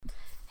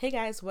Hey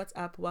guys, what's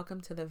up?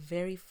 Welcome to the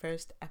very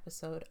first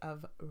episode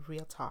of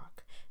Real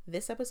Talk.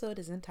 This episode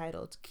is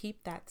entitled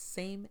Keep That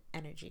Same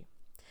Energy.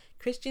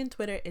 Christian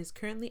Twitter is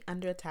currently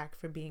under attack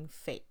for being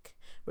fake.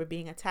 We're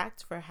being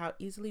attacked for how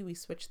easily we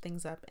switch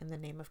things up in the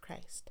name of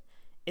Christ.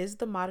 Is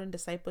the modern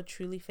disciple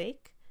truly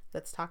fake?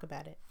 Let's talk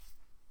about it.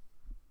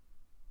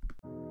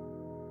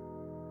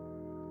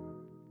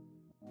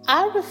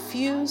 I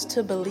refuse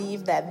to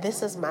believe that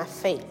this is my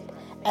fate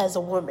as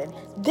a woman.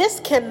 This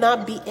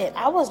cannot be it.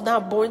 I was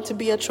not born to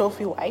be a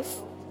trophy wife.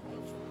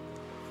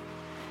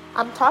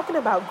 I'm talking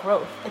about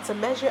growth. It's a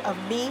measure of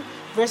me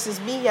versus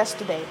me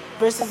yesterday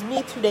versus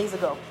me 2 days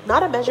ago.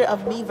 Not a measure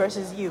of me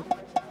versus you.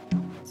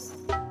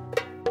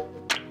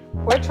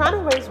 We're trying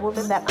to raise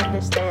women that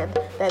understand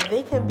that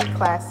they can be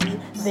classy,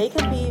 they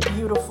can be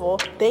beautiful,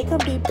 they can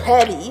be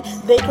petty,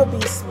 they can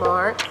be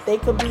smart, they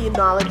can be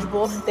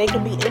knowledgeable, they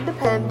can be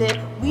independent.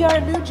 We are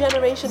a new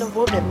generation of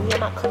women. We are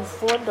not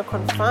conformed or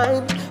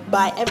confined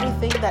by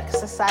everything that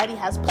society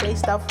has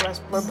placed out for us.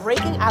 We're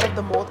breaking out of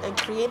the mold and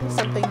creating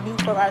something new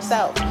for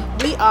ourselves.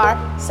 We are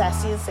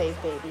sassy and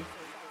safe, baby.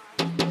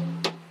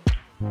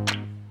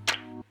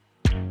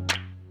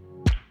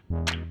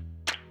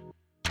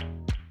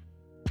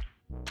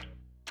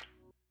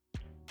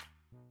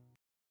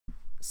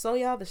 So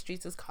y'all, the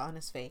streets is calling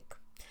us fake.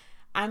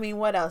 I mean,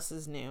 what else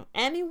is new?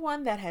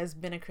 Anyone that has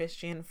been a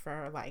Christian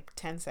for like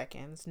 10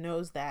 seconds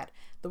knows that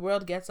the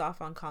world gets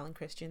off on calling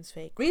Christians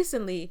fake.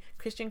 Recently,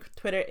 Christian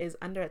Twitter is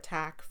under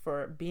attack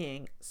for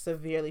being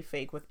severely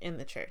fake within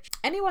the church.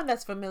 Anyone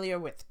that's familiar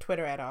with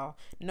Twitter at all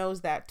knows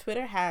that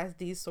Twitter has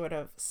these sort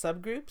of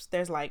subgroups.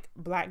 There's like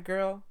Black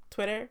Girl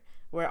Twitter,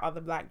 where all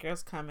the black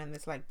girls come, and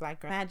it's like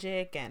Black Girl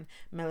Magic and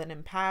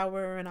Melanin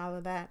Power and all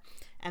of that.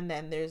 And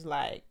then there's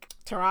like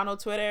Toronto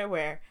Twitter,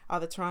 where all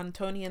the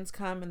Torontonians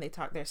come and they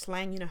talk their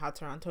slang. You know how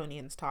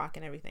Torontonians talk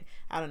and everything.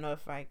 I don't know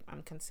if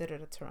I'm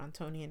considered a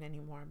Torontonian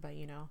anymore, but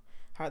you know,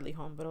 hardly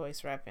home but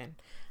always repping.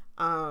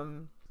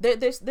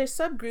 There's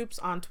subgroups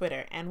on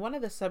Twitter, and one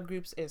of the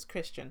subgroups is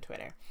Christian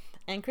Twitter.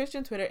 And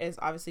Christian Twitter is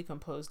obviously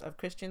composed of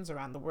Christians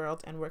around the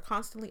world, and we're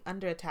constantly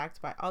under attack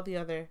by all the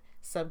other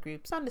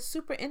subgroups. I found it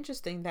super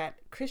interesting that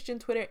Christian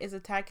Twitter is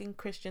attacking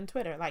Christian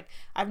Twitter. Like,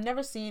 I've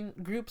never seen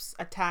groups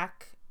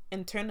attack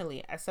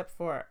internally except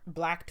for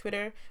Black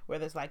Twitter, where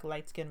there's like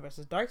light skin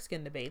versus dark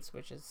skin debates,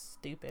 which is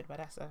stupid, but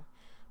that's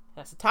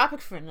a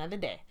topic for another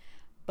day.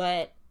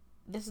 But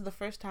this is the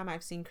first time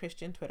I've seen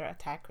Christian Twitter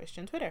attack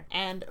Christian Twitter.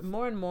 And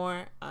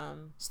more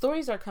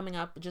stories are coming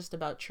up just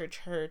about church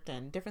hurt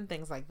and different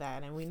things like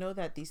that. And we know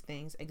that these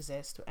things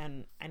exist.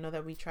 And I know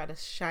that we try to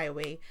shy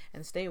away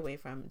and stay away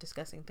from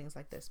discussing things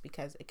like this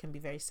because it can be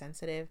very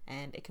sensitive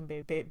and it can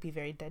be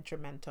very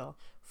detrimental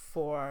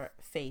for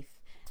faith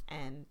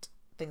and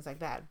things like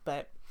that.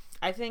 But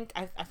I think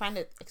I find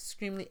it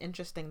extremely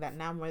interesting that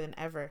now more than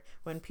ever,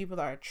 when people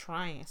are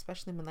trying,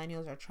 especially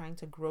millennials, are trying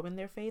to grow in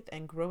their faith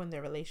and grow in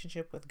their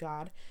relationship with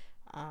God,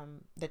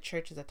 the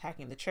church is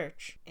attacking the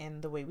church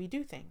in the way we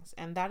do things.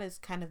 And that is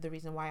kind of the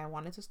reason why I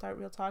wanted to start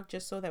Real Talk,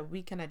 just so that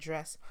we can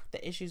address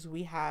the issues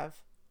we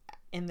have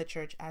in the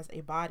church as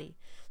a body,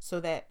 so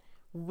that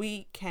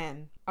we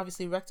can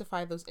obviously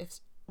rectify those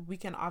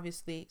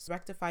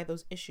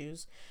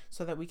issues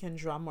so that we can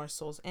draw more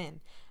souls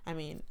in. I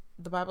mean,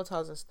 the Bible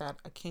tells us that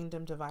a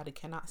kingdom divided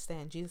cannot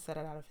stand. Jesus said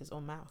it out of his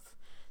own mouth.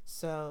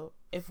 So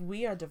if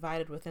we are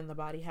divided within the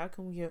body, how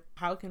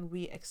can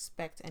we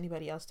expect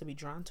anybody else to be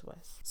drawn to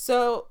us?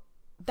 So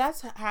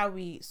that's how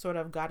we sort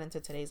of got into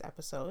today's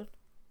episode.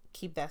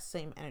 Keep that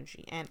same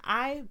energy. And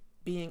I,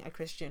 being a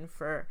Christian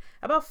for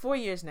about 4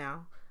 years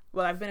now,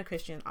 well, I've been a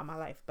Christian all my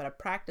life, but a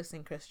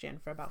practicing Christian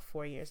for about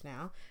 4 years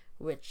now,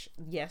 which,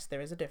 yes, there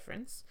is a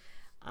difference.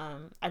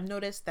 I've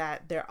noticed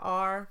that there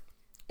are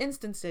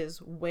instances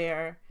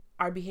where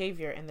our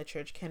behavior in the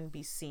church can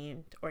be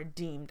seen or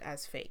deemed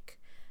as fake.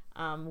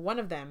 One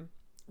of them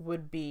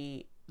would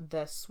be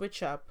the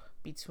switch up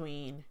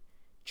between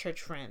church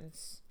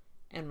friends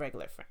and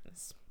regular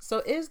friends. So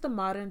is the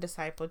modern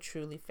disciple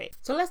truly fake?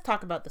 So let's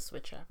talk about the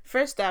switch up.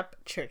 First up,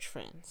 church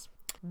friends.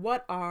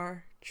 What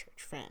are church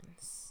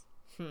friends?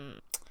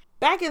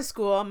 Back in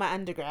school, my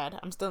undergrad,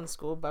 I'm still in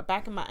school, but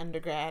back in my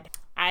undergrad,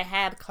 I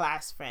had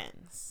class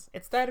friends.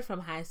 It started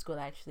from high school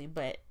actually,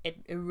 but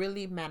it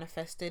really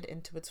manifested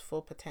into its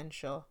full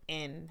potential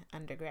in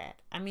undergrad.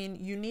 I mean,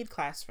 you need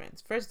class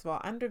friends. First of all,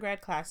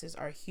 undergrad classes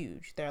are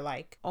huge. They're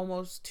like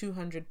almost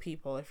 200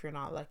 people if you're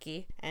not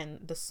lucky. And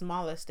the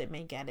smallest it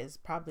may get is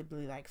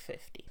probably like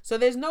 50. So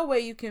there's no way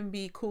you can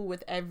be cool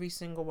with every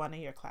single one of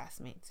your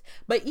classmates.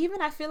 But even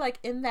I feel like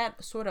in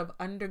that sort of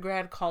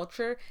undergrad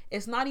culture,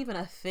 it's not even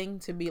a thing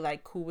to be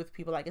like cool with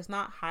people. Like, it's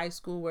not high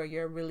school where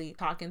you're really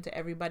talking to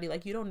everybody.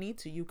 Like, you don't need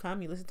to. You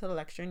come, you listen to the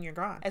lecture, and you're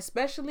gone.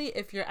 Especially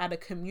if you're at a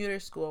commuter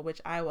school,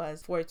 which I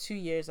was for 2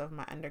 years of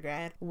my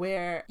undergrad,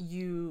 where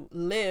you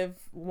live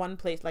one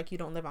place, like you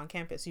don't live on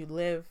campus. You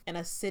live in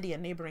a city, a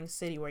neighboring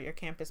city where your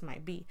campus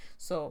might be.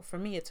 So for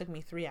me, it took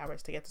me 3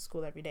 hours to get to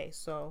school every day.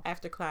 So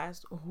after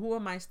class, who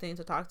am I staying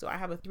to talk to? I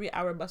have a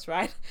 3-hour bus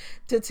ride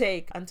to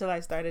take until I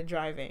started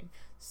driving.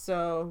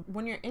 So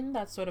when you're in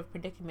that sort of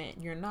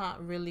predicament, you're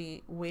not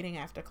really waiting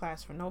after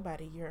class for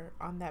nobody. You're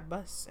on that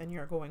bus and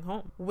you're going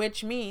home,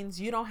 which means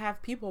you don't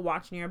have people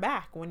watching your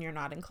back when you're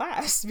not in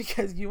class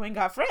because you ain't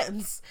got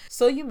friends.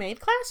 So you made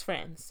class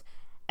friends.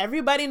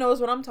 Everybody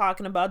knows what I'm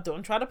talking about.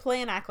 Don't try to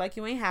play and act like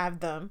you ain't have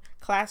them.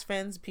 Class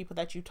friends, people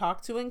that you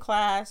talk to in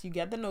class, you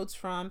get the notes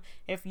from.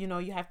 If you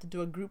have to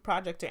do a group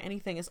project or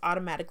anything, it's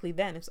automatically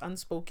then. It's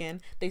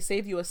unspoken. They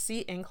save you a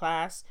seat in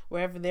class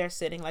wherever they're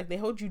sitting. Like, they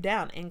hold you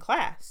down in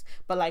class.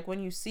 But like when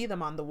you see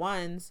them on the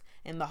ones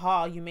in the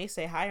hall, you may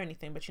say hi or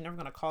anything, but you're never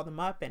going to call them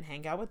up and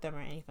hang out with them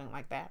or anything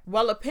like that.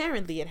 Well,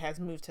 apparently it has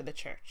moved to the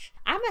church.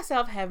 I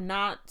myself have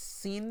not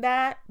seen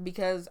that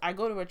because I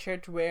go to a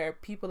church where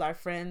people are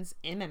friends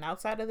in and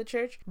outside of the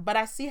church, but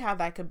I see how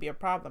that could be a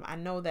problem. I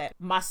know that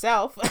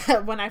myself,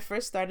 when I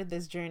first started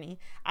this journey,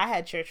 I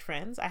had church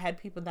friends. I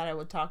had people that I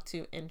would talk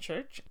to in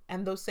church,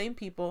 and those same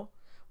people,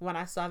 when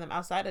I saw them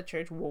outside of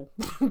church, whoa,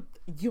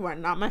 you are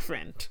not my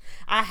friend.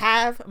 I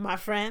have my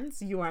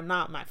friends, you are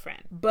not my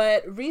friend.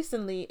 But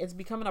recently, it's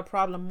becoming a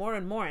problem more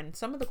and more. And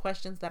some of the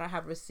questions that I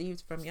have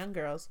received from young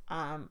girls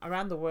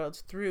around the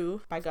world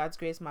through, by God's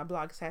grace, my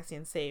blog, Sassy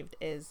and Saved,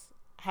 is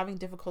having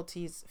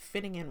difficulties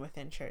fitting in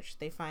within church.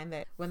 They find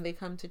that when they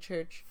come to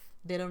church,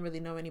 they don't really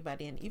know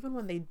anybody. And even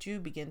when they do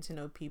begin to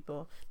know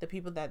people, the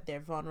people that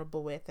they're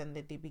vulnerable with and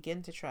that they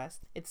begin to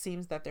trust, it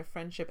seems that their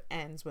friendship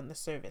ends when the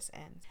service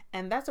ends.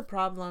 And that's a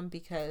problem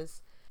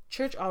because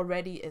church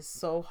already is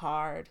so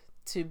hard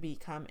to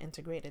become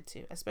integrated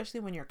to, especially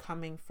when you're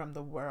coming from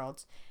the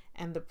world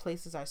and the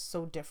places are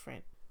so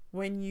different.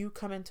 When you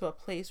come into a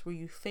place where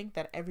you think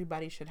that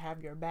everybody should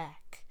have your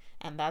back,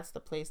 and that's the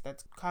place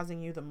that's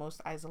causing you the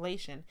most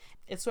isolation,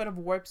 it sort of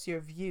warps your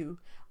view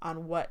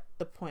on what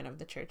the point of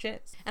the church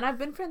is. And I've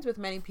been friends with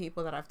many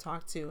people that I've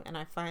talked to, and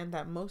I find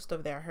that most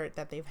of their hurt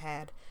that they've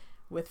had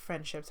with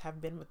friendships have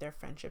been with their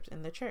friendships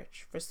in the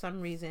church. For some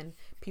reason,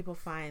 people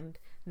find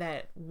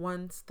that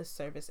once the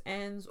service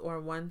ends, or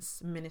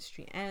once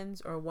ministry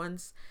ends, or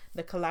once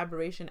the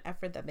collaboration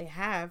effort that they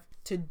have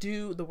to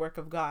do the work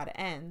of God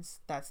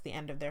ends, that's the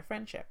end of their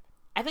friendship.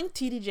 I think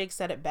T.D. Jakes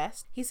said it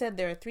best. He said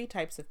there are three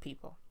types of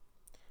people.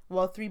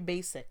 Well, three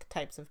basic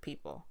types of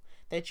people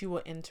that you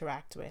will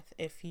interact with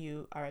if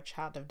you are a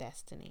child of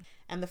destiny.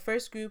 And the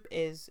first group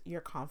is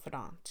your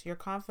confidant. Your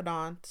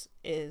confidant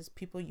is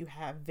people you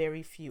have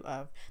very few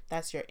of.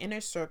 That's your inner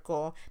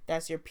circle.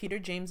 That's your Peter,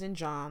 James, and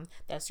John.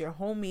 That's your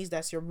homies.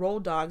 That's your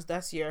road dogs.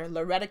 That's your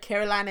Loretta,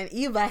 Caroline, and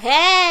Eva.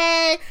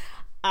 Hey!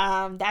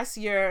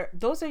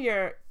 Those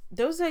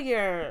are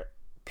your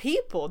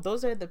people.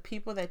 Those are the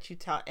people that you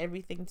tell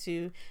everything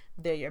to.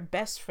 They're your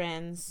best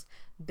friends.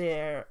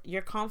 They're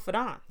your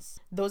confidants.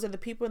 Those are the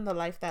people in the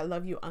life that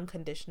love you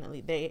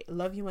unconditionally. They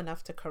love you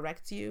enough to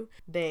correct you.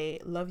 They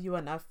love you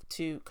enough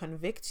to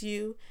convict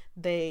you.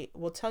 They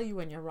will tell you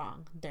when you're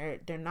wrong. They're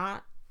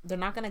not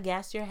going to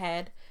gas your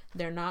head.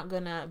 They're not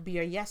going to be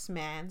your yes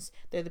mans.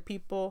 They're the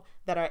people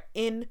that are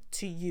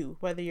into you.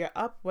 Whether you're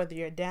up, whether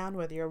you're down,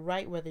 whether you're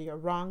right, whether you're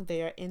wrong,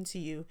 they are into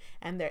you,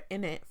 and they're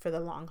in it for the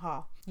long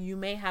haul. You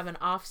may have an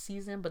off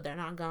season, but they're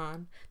not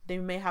gone. They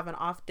may have an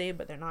off day,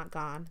 but they're not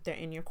gone. They're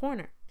in your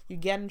corner. You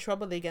get in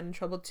trouble, they get in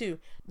trouble too.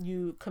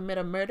 You commit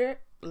a murder,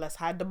 let's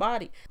hide the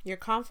body. Your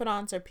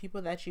confidants are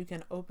people that you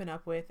can open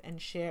up with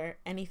and share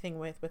anything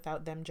with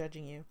without them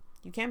judging you.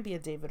 You can't be a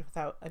David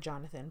without a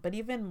Jonathan. But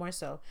even more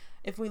so,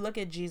 if we look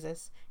at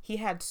Jesus, he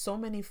had so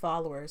many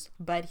followers,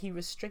 but he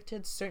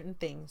restricted certain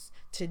things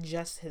to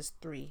just his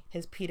three,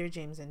 his Peter,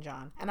 James, and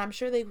John. And I'm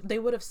sure they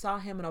would have saw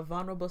him in a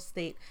vulnerable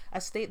state,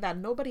 a state that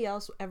nobody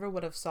else ever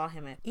would have saw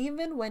him in.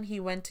 Even when he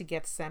went to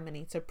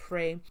Gethsemane to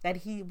pray that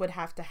he would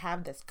have to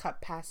have this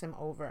cup pass him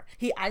over,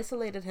 he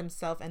isolated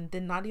himself and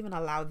did not even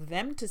allow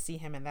them to see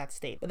him in that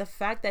state. But the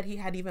fact that he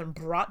had even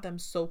brought them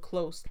so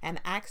close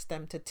and asked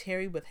them to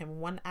tarry with him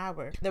 1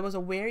 hour, there was a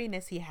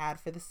wariness he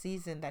had for the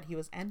season that he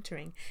was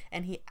entering,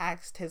 and he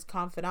asked his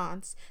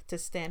confidants to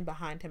stand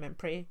behind him and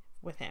pray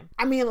with him.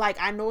 I mean,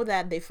 I know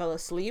that they fell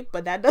asleep,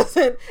 but that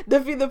doesn't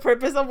defeat the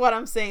purpose of what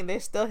I'm saying. They're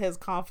still his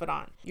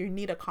confidant. You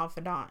need a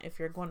confidant if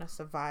you're going to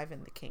survive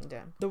in the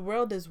kingdom. The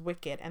world is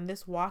wicked, and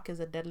this walk is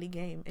a deadly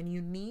game, and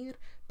you need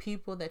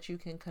people that you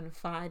can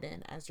confide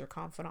in as your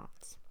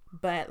confidants.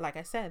 But like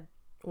I said,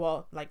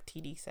 like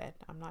TD said,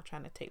 I'm not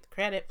trying to take the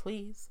credit,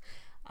 please.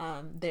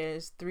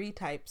 There's three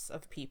types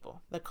of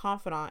people. The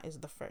confidant is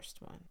the first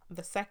one.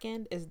 The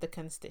second is the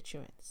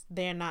constituents.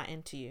 They're not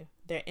into you.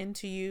 They're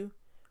into you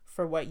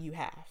for what you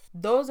have.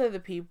 Those are the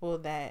people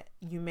that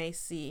you may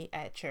see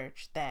at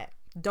church that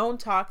don't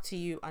talk to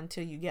you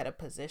until you get a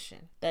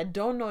position, that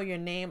don't know your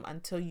name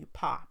until you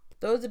pop.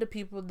 Those are the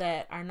people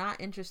that are not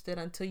interested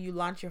until you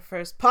launch your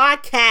first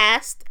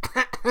podcast.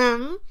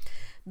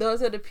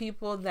 Those are the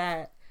people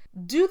that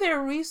do their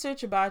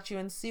research about you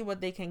and see what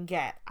they can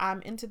get.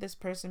 I'm into this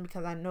person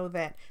because I know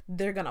that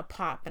they're gonna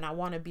pop and I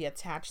want to be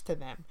attached to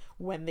them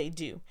when they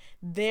do.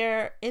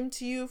 They're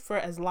into you for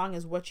as long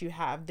as what you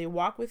have. They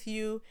walk with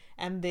you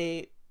and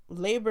they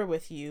labor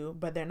with you,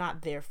 but they're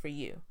not there for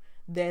you.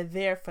 They're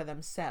there for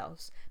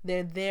themselves.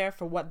 They're there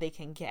for what they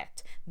can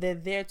get. They're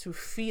there to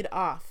feed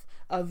off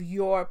of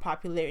your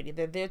popularity.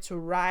 They're there to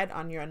ride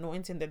on your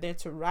anointing. They're there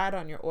to ride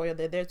on your oil.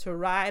 They're there to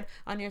ride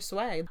on your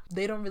swag.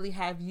 They don't really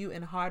have you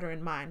in heart or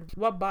in mind.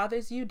 What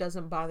bothers you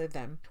doesn't bother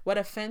them. What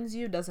offends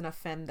you doesn't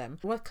offend them.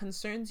 What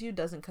concerns you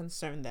doesn't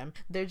concern them.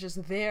 They're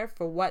just there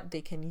for what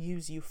they can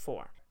use you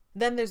for.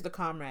 Then there's the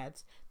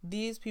comrades.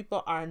 These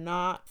people are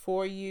not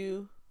for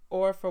you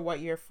or for what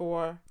you're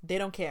for. They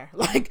don't care.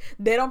 Like,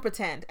 they don't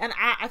pretend. And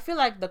I feel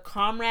like the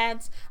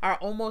comrades are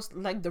almost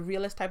like the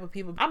realist type of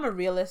people. I'm a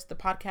realist. The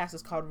podcast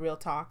is called Real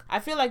Talk. I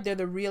feel like they're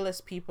the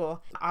realest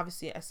people,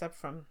 obviously, except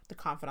from the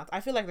confidants.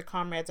 I feel like the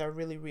comrades are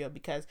really real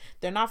because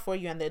they're not for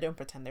you and they don't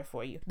pretend they're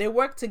for you. They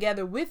work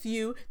together with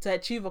you to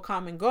achieve a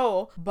common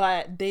goal,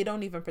 but they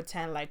don't even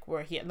pretend like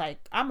we're here. Like,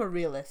 I'm a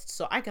realist,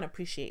 so I can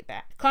appreciate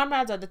that.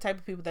 Comrades are the type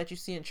of people that you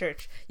see in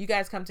church. You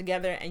guys come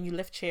together and you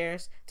lift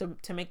chairs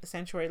to make the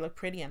sanctuary look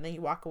pretty, and then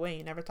you walk away and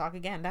you never talk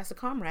again. That's a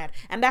comrade,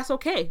 and that's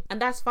okay,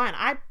 and that's fine.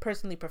 I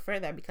personally prefer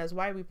that, because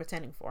why are we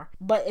pretending for?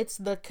 But it's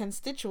the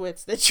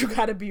constituents that you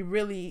got to be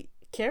really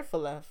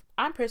careful of.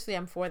 I'm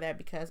for that,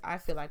 because I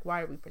feel like,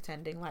 why are we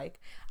pretending? Like,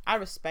 I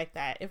respect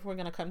that. If we're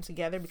gonna come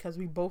together because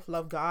we both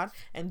love God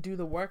and do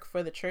the work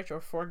for the church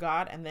or for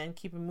God and then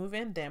keep it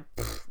moving, then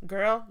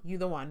girl, you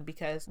the one,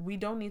 because we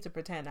don't need to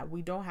pretend. That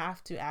we don't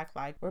have to act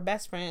like we're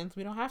best friends.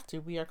 We don't have to.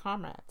 We are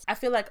comrades. I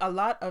feel like a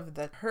lot of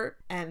the hurt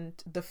and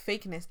the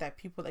fakeness that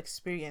people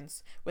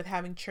experience with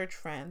having church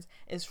friends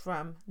is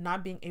from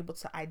not being able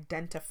to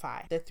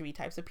identify the three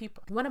types of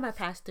people. One of my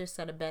pastors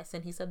said it best,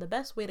 and he said the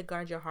best way to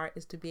guard your heart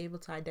is to be able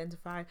to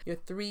identify your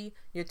 3,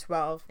 your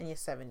 12, and your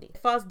 70. It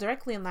falls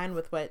directly in line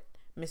with what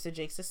Mr.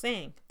 Jakes is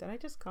saying. Did I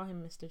just call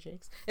him Mr.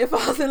 Jakes? It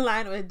falls in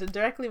line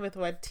directly with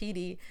what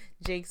TD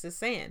Jakes is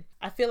saying.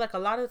 I feel like a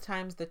lot of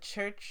times the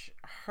church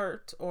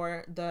hurt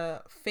or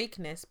the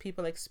fakeness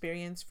people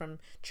experience from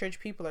church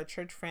people or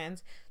church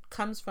friends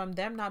comes from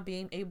them not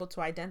being able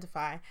to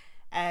identify,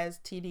 as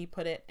TD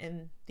put it,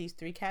 in these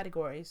 3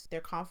 categories: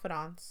 their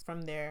confidants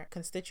from their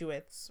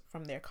constituents,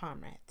 from their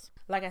comrades.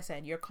 Like I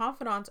said, your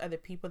confidants are the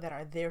people that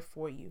are there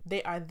for you.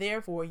 They are there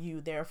for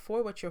you. They are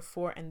for what you're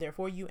for, and they're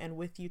for you and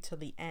with you till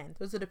the end.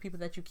 Those are the people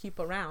that you keep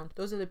around.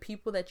 Those are the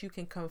people that you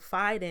can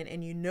confide in,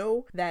 and you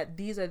know that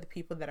these are the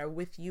people that are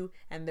with you,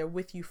 and they're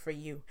with you for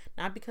you.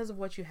 Not because of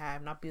what you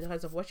have, not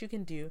because of what you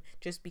can do,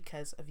 just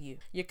because of you.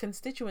 Your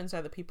constituents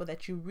are the people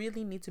that you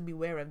really need to be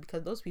aware of,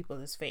 because those people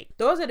is fake.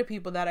 Those are the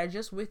people that are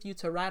just with you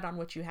to ride on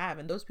what you have,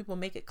 and those people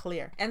make it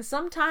clear. And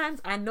sometimes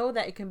I know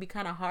that it can be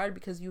kind of hard,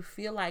 because you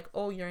feel like,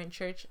 oh, you're in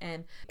church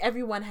and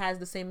everyone has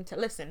the same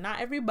listen, not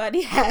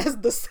everybody has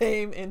the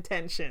same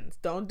intentions.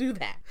 Don't do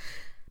that.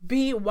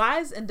 Be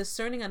wise and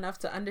discerning enough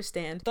to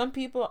understand some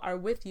people are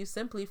with you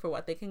simply for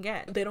what they can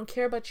get. They don't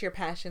care about your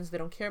passions. They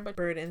don't care about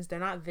burdens. They're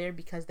not there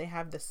because they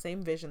have the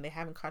same vision. They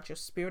haven't caught your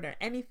spirit or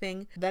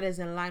anything that is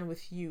in line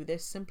with you. They're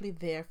simply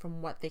there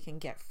from what they can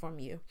get from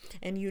you.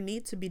 And you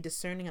need to be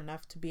discerning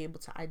enough to be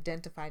able to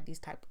identify these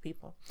type of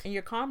people. And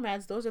your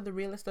comrades, those are the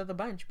realest of the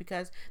bunch,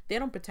 because they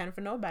don't pretend for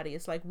nobody.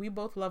 It's like, we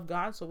both love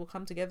God, so we'll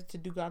come together to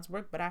do God's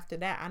work. But after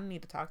that, I don't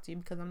need to talk to you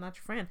because I'm not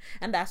your friend.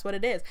 And that's what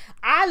it is.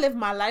 I live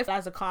my life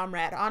as a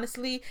comrade.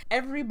 Honestly,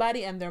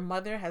 everybody and their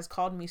mother has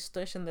called me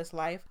stush in this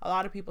life. A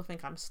lot of people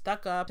think I'm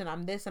stuck up and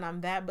I'm this and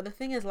I'm that. But the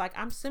thing is, like,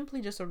 I'm simply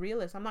just a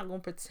realist. I'm not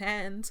going to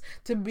pretend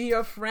to be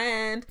your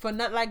friend for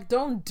not, like,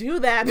 don't do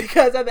that,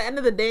 because at the end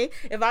of the day,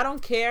 if I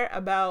don't care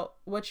about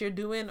what you're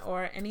doing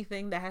or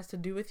anything that has to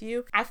do with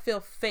you, I feel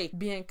fake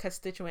being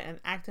constituent and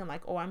acting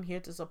like, oh, I'm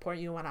here to support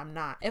you when I'm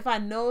not. If I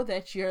know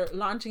that you're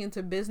launching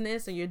into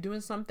business and you're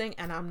doing something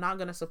and I'm not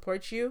going to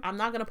support you, I'm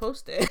not going to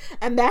post it.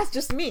 And that's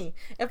just me.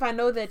 If I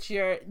know that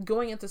you're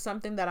going into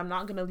something that I'm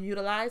not going to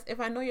utilize, if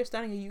I know you're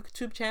starting a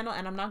YouTube channel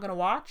and I'm not going to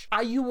watch,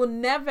 you will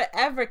never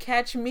ever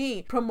catch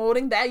me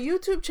promoting that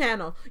YouTube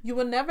channel. You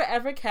will never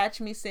ever catch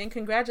me saying,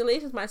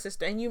 congratulations, my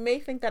sister. And you may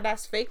think that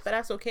that's fake, but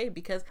that's okay,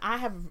 because I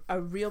have a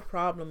real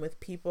problem with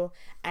people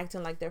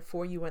acting like they're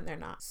for you when they're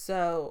not.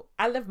 So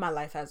I live my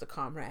life as a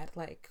comrade.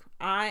 Like,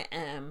 I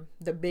am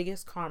the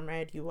biggest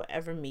comrade you will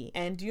ever meet.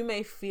 And you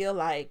may feel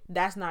like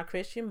that's not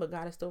Christian, but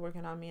God is still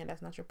working on me, and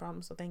that's not your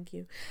problem. So thank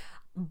you.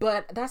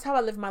 But that's how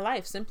I live my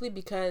life, simply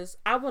because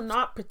I will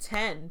not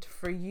pretend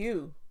for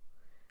you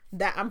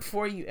that I'm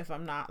for you if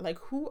I'm not. Like,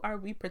 who are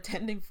we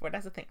pretending for?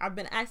 That's the thing. I've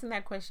been asking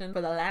that question for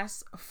the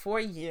last 4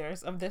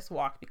 years of this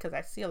walk, because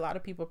I see a lot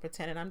of people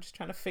pretending. I'm just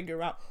trying to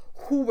figure out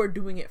who we're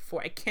doing it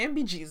for. It can't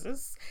be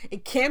Jesus.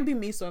 It can't be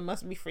me, so it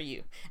must be for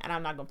you. And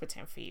I'm not going to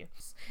pretend for you.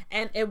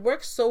 And it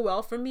works so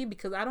well for me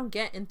because I don't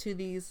get into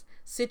these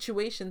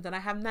situations, and I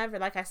have never,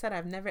 like I said,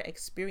 I've never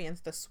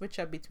experienced the switch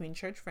up between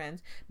church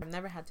friends. I've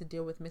never had to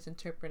deal with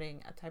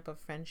misinterpreting a type of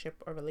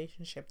friendship or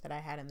relationship that I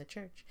had in the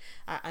church.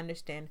 I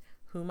understand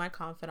who my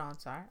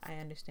confidants are, I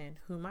understand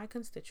who my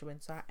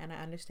constituents are, and I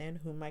understand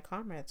who my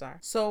comrades are.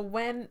 So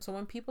when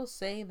people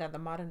say that the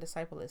modern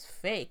disciple is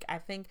fake, I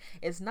think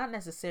it's not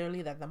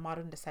necessarily that the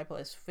modern disciple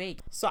is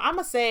fake. So I'm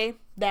gonna say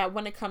that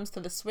when it comes to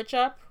the switch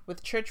up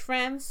with church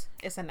friends,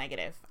 it's a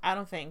negative. I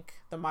don't think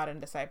the modern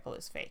disciple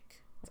is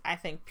fake. I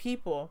think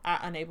people are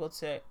unable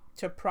to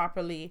to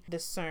properly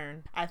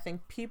discern. I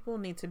think people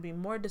need to be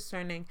more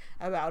discerning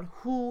about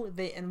who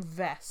they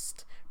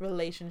invest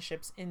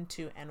relationships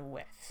into and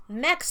with.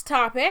 Next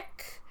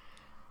topic,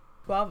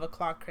 12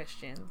 o'clock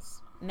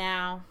Christians.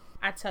 Now,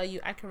 I tell you,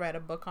 I could write a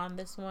book on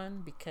this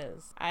one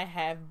because I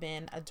have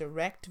been a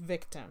direct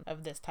victim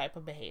of this type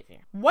of behavior.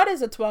 What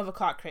is a 12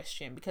 o'clock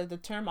Christian? Because the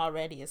term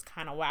already is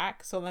kind of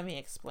whack, so let me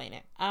explain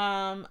it.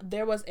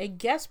 There was a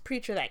guest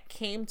preacher that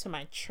came to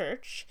my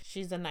church.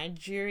 She's a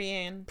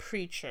Nigerian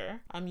preacher.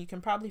 You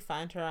can probably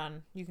find her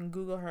on, you can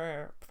Google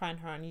her,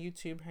 find her on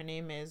YouTube. Her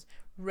name is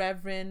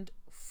Reverend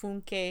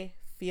Funke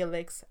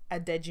Felix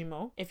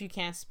Adejimo. If you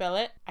can't spell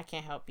it, I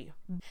can't help you.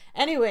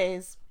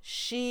 Anyways,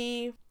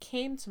 she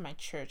came to my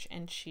church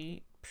and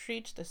she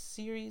preached a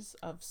series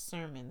of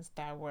sermons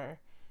that were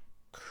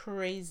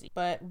crazy.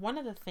 But one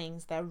of the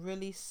things that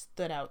really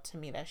stood out to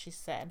me that she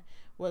said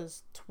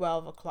was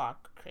 12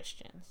 o'clock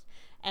Christians.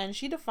 And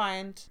she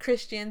defined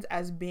Christians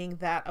as being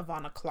that of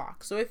on a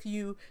clock. So if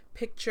you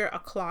picture a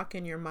clock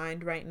in your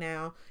mind right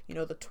now, you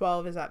know, the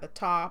 12 is at the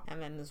top,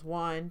 and then there's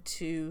 1,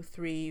 2,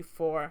 3,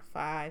 4,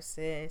 5,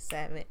 6,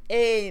 7,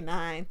 8,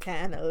 9,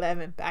 10,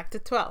 11, back to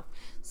 12.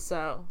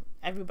 So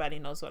everybody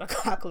knows what a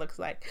clock looks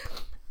like.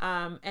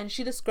 And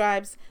she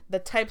describes the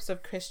types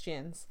of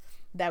Christians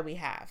that we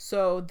have.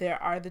 So there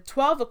are the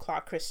 12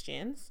 o'clock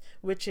Christians,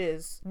 which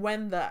is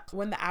when the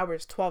hour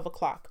is 12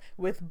 o'clock,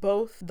 with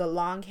both the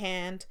long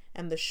hand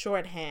and the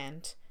short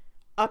hand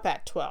up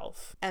at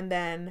 12. And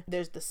then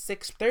there's the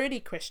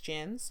 6:30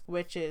 Christians,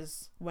 which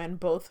is when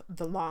both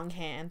the long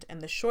hand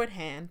and the short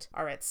hand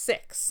are at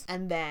 6.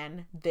 And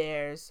then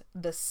there's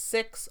the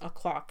 6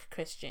 o'clock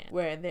Christian,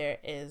 where there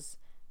is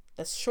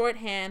the short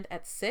hand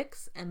at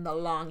 6 and the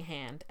long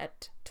hand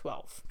at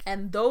 12.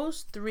 And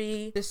those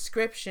three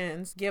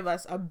descriptions give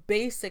us a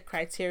basic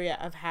criteria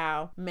of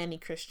how many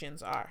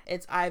Christians are.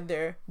 It's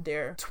either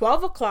they're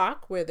 12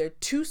 o'clock where they're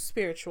too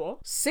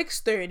spiritual,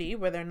 6:30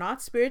 where they're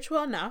not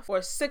spiritual enough,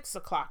 or 6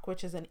 o'clock,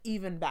 which is an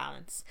even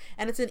balance.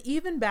 And it's an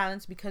even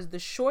balance because the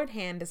short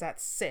hand is at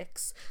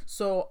 6.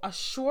 So a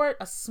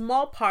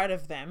small part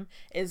of them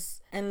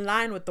is in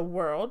line with the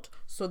world,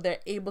 so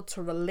they're able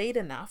to relate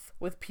enough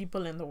with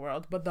people in the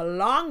world. But the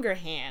longer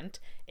hand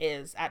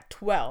is at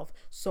 12.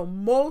 So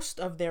most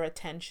of their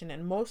attention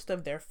and most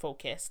of their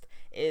focus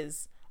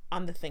is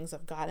on the things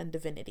of God and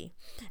divinity.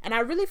 And I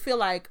really feel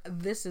like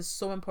this is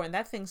so important.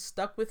 That thing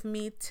stuck with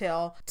me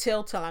till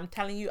I'm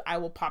telling you, I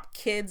will pop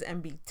kids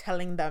and be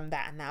telling them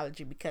that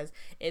analogy because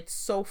it's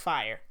so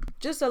fire.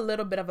 Just a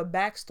little bit of a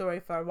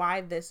backstory for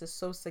why this is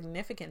so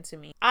significant to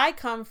me. I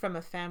come from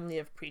a family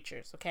of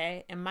preachers,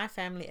 okay? In my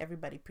family,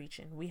 everybody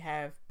preaching. We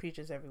have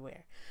preachers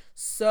everywhere.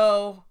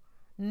 So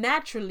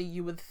naturally,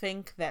 you would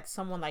think that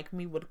someone like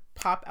me would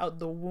pop out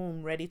the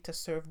womb ready to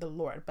serve the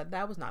Lord, but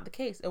that was not the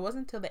case. It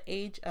wasn't until the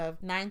age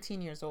of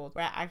 19 years old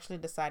where I actually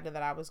decided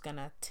that I was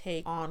gonna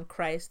take on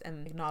Christ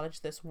and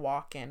acknowledge this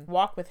walk and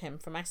walk with him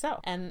for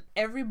myself. And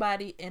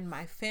everybody in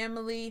my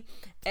family,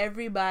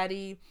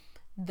 everybody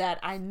that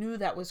I knew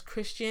that was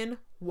Christian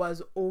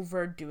was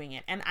overdoing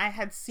it. And I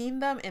had seen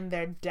them in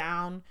their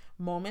down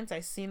moments.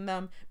 I seen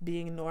them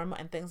being normal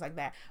and things like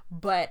that.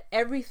 But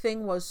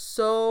everything was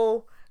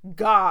so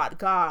God.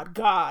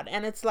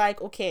 And it's like,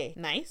 okay,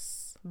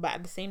 nice. But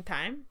at the same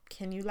time,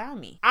 can you allow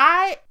me?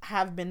 I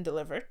have been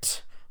delivered,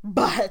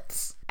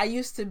 but I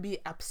used to be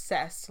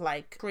obsessed,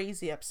 like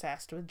crazy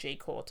obsessed with J.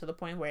 Cole to the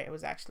point where it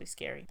was actually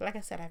scary. But like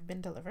I said, I've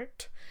been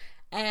delivered.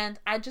 And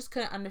I just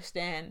couldn't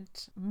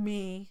understand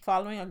me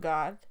following a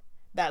God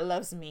that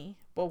loves me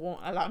but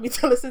won't allow me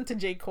to listen to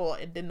J. Cole.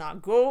 It did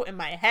not go in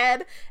my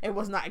head. It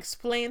was not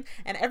explained.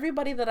 And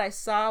everybody that I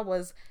saw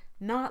was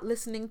not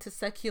listening to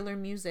secular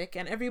music,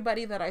 and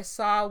everybody that I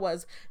saw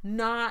was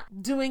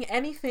not doing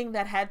anything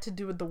that had to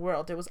do with the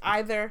world. It was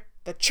either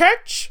the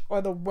church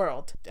or the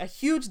world. A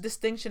huge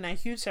distinction, a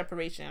huge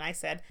separation. And I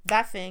said,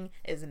 that thing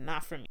is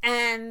not for me.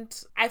 And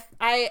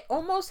I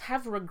almost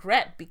have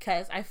regret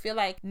because I feel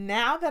like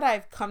now that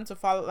I've come to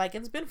follow, like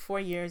it's been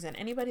 4 years, and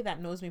anybody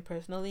that knows me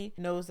personally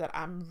knows that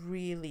I'm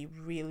really,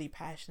 really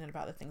passionate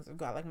about the things of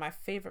God. Like my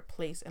favorite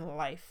place in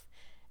life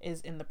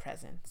is in the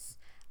presence.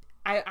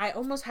 I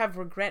almost have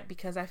regret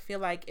because I feel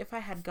like if I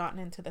had gotten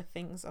into the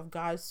things of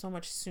God so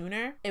much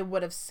sooner, it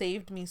would have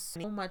saved me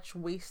so much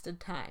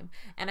wasted time.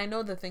 And I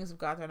know the things of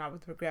God are not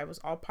with regret. It was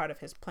all part of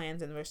his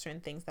plans, and there were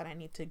certain things that I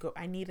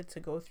needed to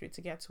go through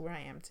to get to where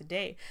I am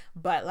today.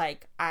 But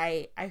like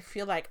I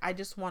feel like I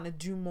just want to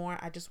do more.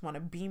 I just want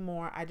to be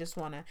more. I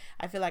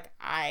feel like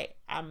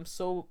I'm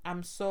so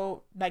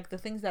like the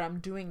things that I'm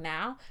doing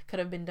now could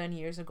have been done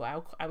years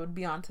ago. I would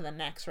be on to the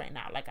next right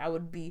now. Like I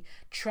would be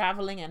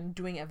traveling and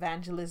doing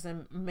evangelism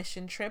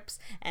mission trips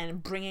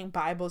and bringing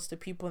Bibles to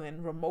people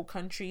in remote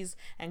countries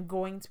and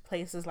going to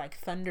places like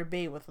Thunder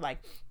Bay with like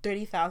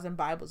 30,000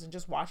 Bibles and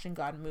just watching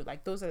God move.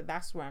 Like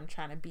that's where I'm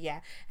trying to be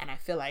at. And I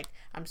feel like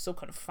I'm so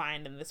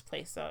confined in this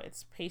place. So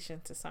it's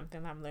patience is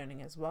something I'm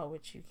learning as well,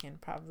 which you can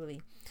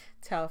probably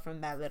tell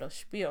from that little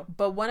spiel.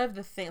 But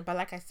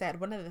like I said,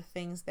 one of the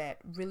things that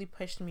really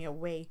pushed me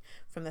away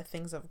from the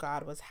things of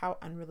God was how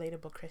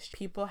unrelatable Christian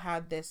people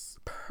had this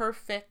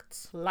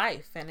perfect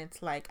life. And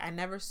it's like, I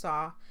never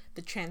saw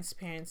the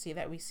transparency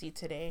that we see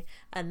today.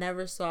 I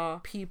never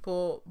saw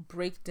people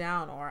break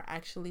down or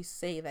actually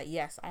say that,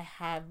 yes, I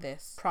have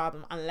this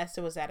problem, unless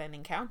it was at an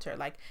encounter.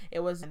 Like, it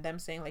wasn't them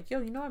saying like, yo,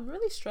 I'm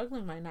really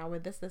struggling right now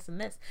with this and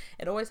this.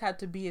 It always had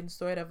to be in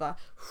sort of a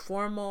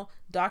formal,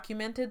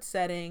 documented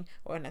setting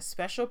or in a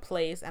special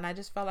place. And I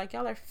just felt like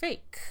y'all are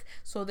fake.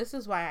 So this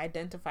is why I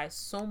identify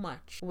so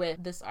much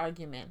with this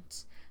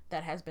argument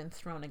that has been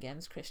thrown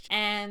against Christians.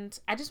 And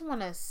I just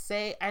want to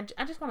say, I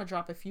just want to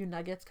drop a few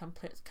nuggets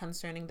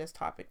concerning this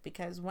topic,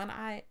 because when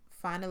I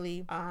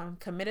finally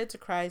committed to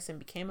Christ and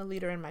became a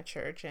leader in my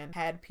church and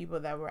had people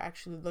that were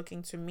actually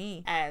looking to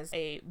me as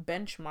a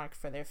benchmark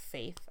for their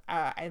faith,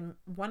 and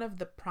one of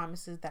the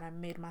promises that I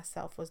made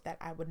myself was that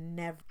I would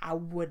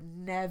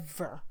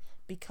never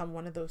become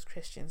one of those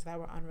Christians that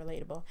were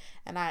unrelatable.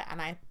 And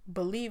I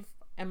believe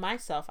in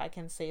myself, I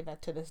can say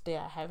that to this day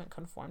I haven't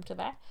conformed to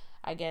that.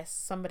 I guess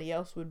somebody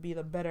else would be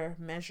the better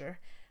measure,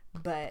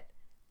 but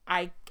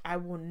I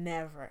will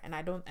never, and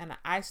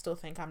I still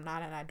think I'm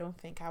not, and I don't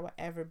think I will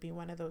ever be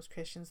one of those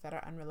Christians that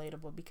are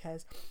unrelatable,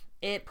 because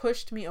it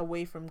pushed me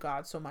away from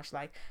God so much.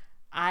 Like,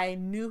 I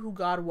knew who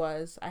God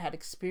was, I had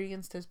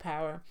experienced his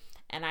power,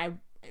 and I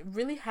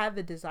really had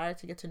the desire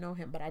to get to know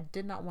him, but I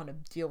did not want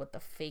to deal with the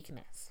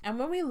fakeness. And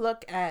when we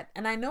look at,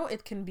 and I know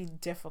it can be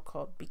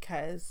difficult,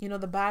 because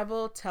the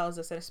Bible tells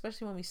us that,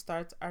 especially when we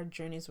start our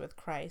journeys with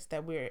Christ,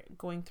 that we're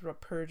going through a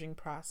purging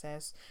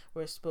process.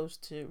 We're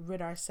supposed to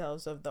rid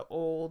ourselves of the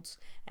old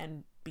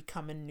and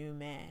become a new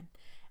man.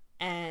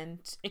 And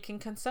it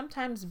can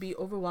sometimes be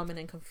overwhelming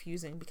and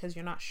confusing, because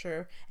you're not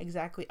sure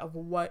exactly of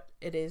what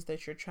it is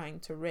that you're trying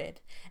to rid.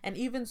 And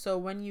even so,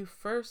 when you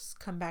first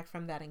come back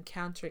from that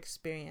encounter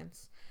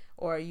experience,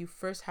 or you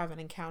first have an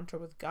encounter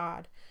with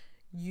God,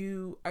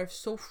 you are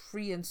so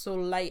free and so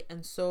light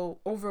and so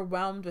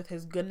overwhelmed with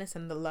his goodness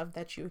and the love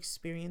that you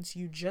experience.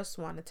 You just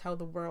want to tell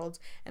the world,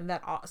 and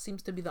that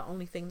seems to be the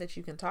only thing that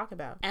you can talk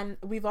about. And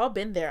we've all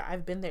been there.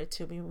 I've been there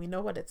too. We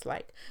know what it's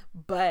like.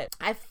 But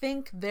I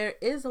think there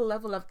is a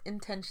level of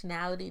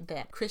intentionality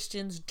that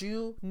Christians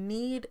do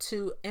need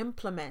to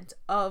implement,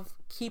 of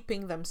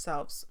keeping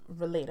themselves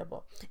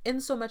relatable,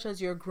 in so much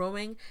as you're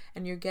growing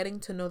and you're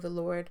getting to know the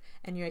Lord,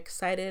 and you're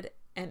excited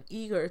and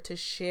eager to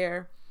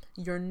share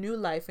your new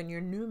life and your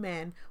new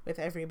man with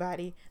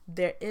everybody.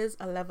 There is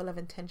a level of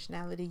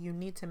intentionality you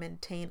need to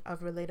maintain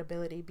of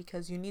relatability,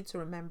 because you need to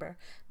remember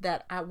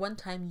that at one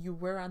time you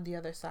were on the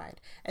other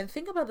side, and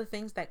think about the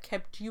things that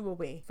kept you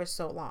away for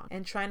so long,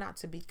 and try not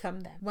to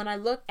become them. When I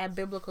look at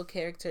biblical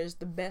characters,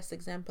 the best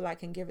example I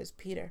can give is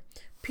Peter.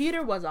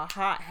 Peter was a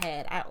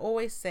hothead.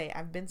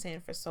 I've been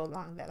saying for so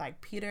long that,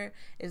 like, Peter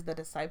is the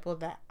disciple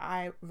that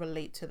I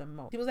relate to the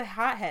most. He was a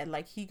hothead.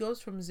 Like, he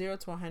goes from 0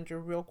 to 100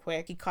 real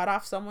quick. He cut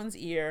off someone's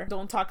ear.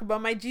 Don't talk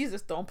about my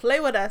Jesus. Don't play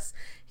with us.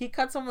 He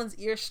cut someone's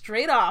ear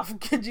straight off.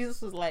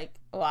 Jesus was like,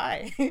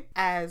 why?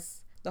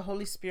 As the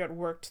Holy Spirit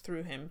worked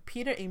through him,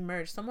 Peter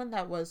emerged, someone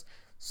that was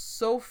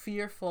so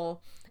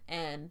fearful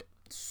and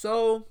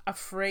so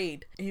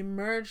afraid,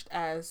 emerged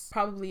as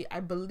probably, I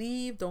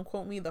believe, don't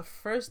quote me, the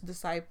first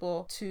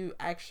disciple to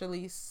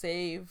actually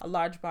save a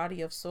large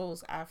body of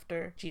souls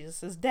after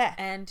Jesus's death.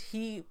 And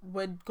he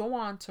would go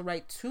on to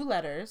write 2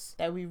 letters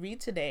that we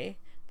read today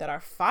that are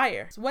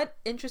fire. So what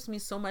interests me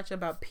so much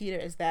about Peter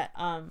is that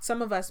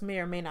some of us may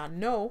or may not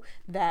know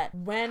that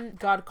when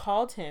God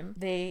called him,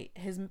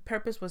 his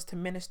purpose was to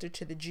minister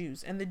to the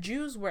Jews, and the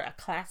Jews were a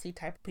classy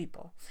type of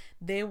people.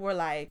 They were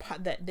like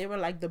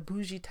the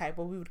bougie type,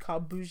 what we would call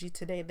bougie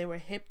today. They were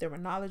hip, they were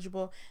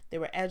knowledgeable, they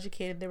were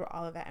educated, they were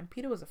all of that. And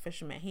Peter was a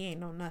fisherman. He ain't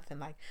know nothing.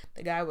 Like,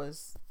 the guy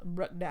was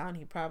broke down.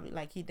 He probably,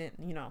 like, he didn't,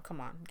 come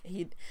on.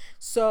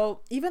 So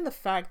even the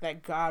fact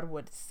that God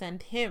would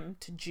send him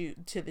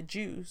to the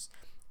Jews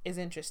is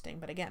interesting,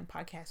 but again,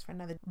 podcast for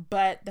another.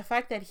 But the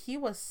fact that he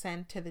was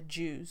sent to the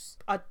Jews,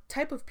 a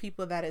type of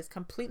people that is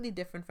completely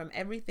different from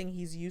everything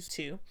he's used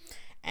to,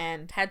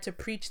 and had to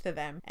preach to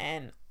them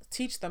and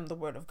teach them the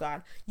word of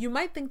God, you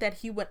might think that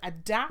he would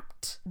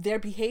adapt their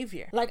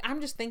behavior. Like, I'm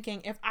just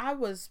thinking, if I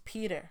was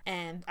Peter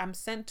and I'm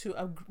sent to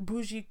a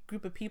bougie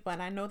group of people,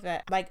 and I know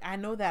that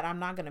I'm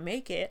not gonna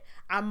make it,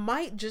 I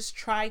might just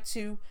try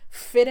to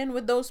fit in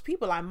with those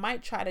people. I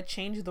might try to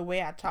change the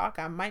way I talk.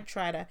 I might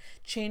try to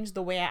change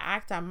the way I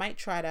act. I might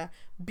try to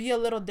be a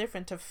little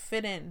different to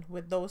fit in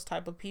with those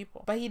type of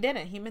people. But he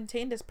didn't. He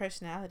maintained his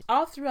personality.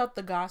 All throughout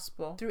the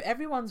gospel, through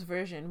everyone's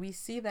version, we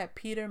see that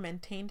Peter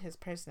maintained his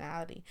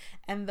personality,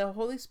 and the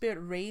Holy Spirit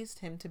raised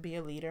him to be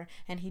a leader,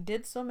 and he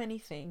did so many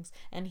things,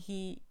 and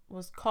he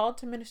was called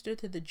to minister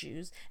to the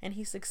Jews, and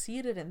he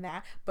succeeded in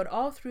that, but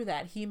all through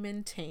that he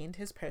maintained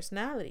his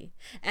personality.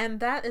 And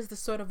that is the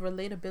sort of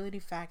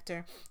relatability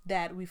factor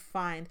that we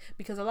find,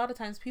 because a lot of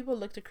times people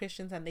look to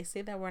Christians and they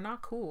say that we're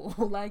not cool.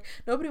 Like,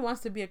 nobody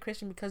wants to be a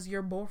Christian because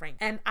you're boring.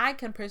 And I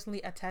can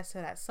personally attest to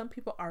that. Some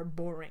people are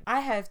boring.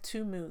 I have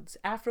two moods,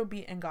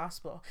 Afrobeat and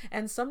gospel.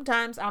 And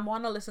sometimes I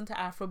want to listen to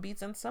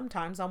Afrobeats and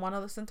sometimes I want to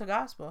listen to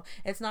gospel.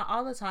 It's not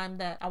all the time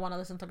that I want to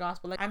listen to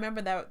gospel. Like, I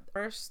remember that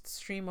first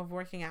stream of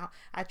working out,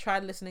 I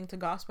tried listening to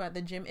gospel at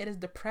the gym. It is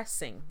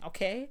depressing,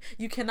 okay?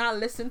 You cannot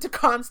listen to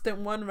Constant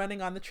One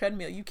running on the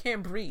treadmill. You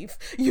can't breathe.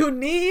 You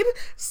need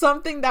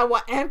something that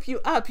will amp you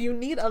up. You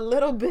need a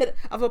little bit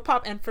of a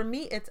pop. And for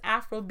me, it's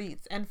Afro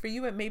beats. And for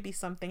you, it may be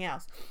something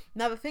else.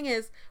 Now, the thing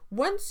is,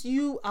 once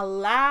you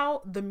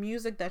allow the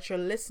music that you're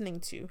listening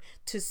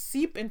to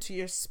seep into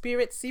your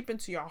spirit, seep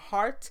into your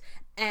heart,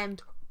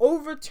 and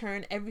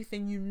overturn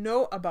everything you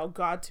know about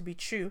God to be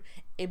true,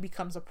 it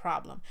becomes a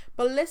problem.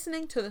 But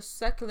listening to the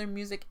secular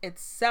music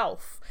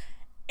itself,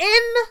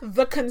 in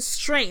the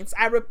constraints,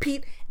 I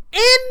repeat,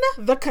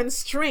 in the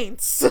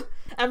constraints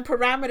and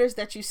parameters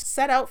that you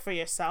set out for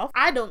yourself,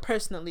 I don't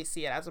personally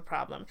see it as a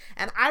problem.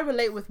 And I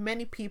relate with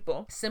many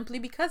people simply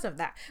because of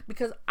that,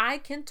 because I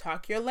can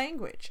talk your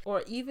language.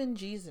 Or even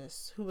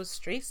Jesus, who was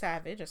straight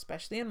savage,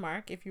 especially in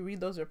Mark. If you read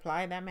those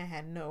replies, that man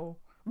had no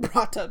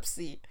brought up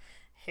seat.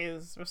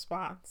 His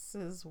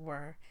responses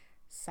were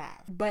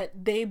savage. But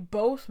they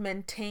both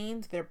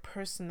maintained their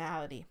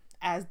personality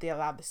as they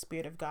allowed the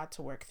Spirit of God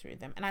to work through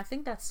them. And I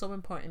think that's so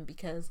important,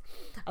 because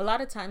a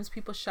lot of times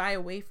people shy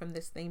away from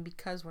this thing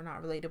because we're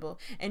not relatable.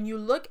 And you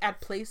look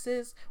at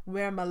places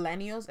where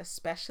millennials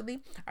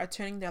especially are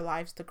turning their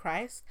lives to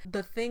Christ,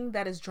 the thing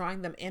that is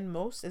drawing them in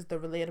most is the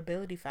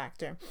relatability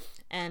factor.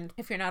 And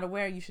if you're not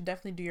aware, you should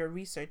definitely do your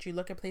research. You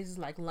look at places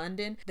like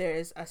London, there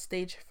is a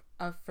stage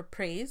for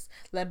praise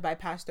led by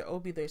Pastor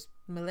Obi. There's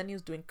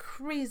millennials doing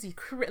crazy,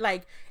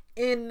 like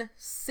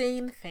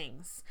insane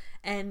things,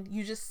 and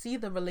you just see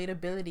the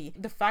relatability.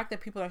 The fact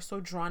that people are so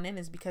drawn in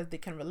is because they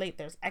can relate.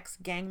 There's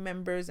ex-gang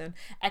members and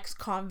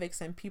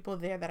ex-convicts and people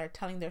there that are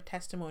telling their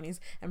testimonies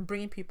and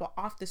bringing people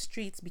off the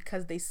streets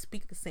because they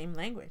speak the same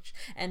language.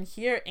 And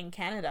here in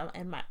Canada,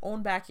 in my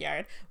own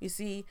backyard, we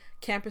see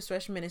Campus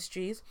Rush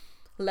Ministries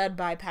led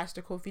by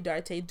Pastor Kofi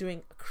Darte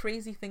doing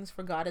crazy things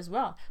for God as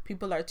well.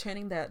 People are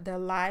turning their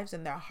lives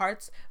and their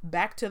hearts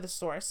back to the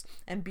source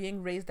and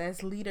being raised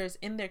as leaders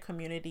in their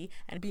community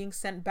and being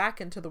sent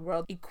back into the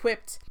world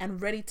equipped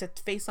and ready to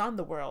face on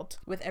the world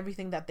with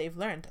everything that they've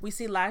learned. We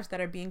see lives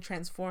that are being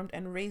transformed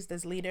and raised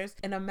as leaders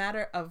in a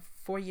matter of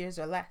 4 years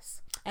or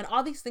less. And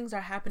all these things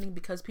are happening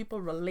because people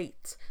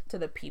relate to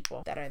the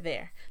people that are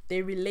there.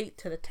 They relate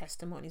to the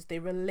testimonies. They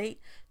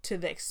relate to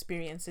the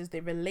experiences.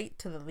 They relate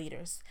to the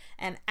leaders.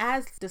 And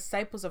as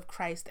disciples of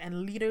Christ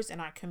and leaders in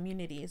our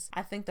communities,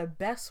 I think the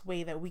best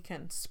way that we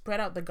can spread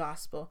out the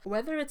gospel,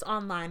 whether it's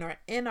online or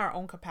in our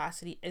own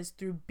capacity, is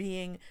through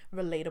being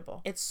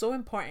relatable. It's so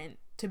important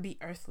to be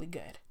earthly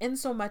good, in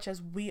so much as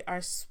we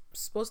are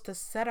supposed to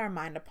set our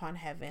mind upon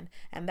heaven,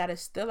 and that is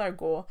still our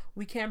goal.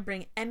 We can't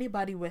bring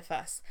anybody with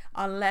us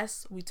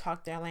unless we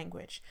talk their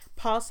language.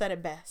 Paul said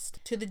it best: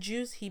 to the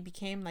Jews he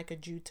became like a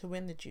Jew to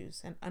win the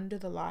Jews, and under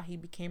the law he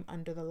became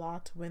under the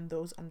law to win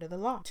those under the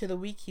law. To the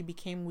weak he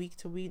became weak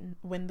to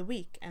win the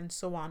weak, and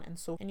so on and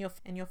so. And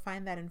you'll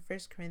find that in 1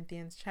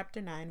 Corinthians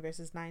chapter 9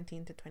 verses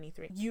 19 to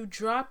 23. You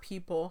draw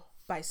people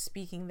by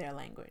speaking their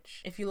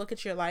language. If you look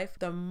at your life,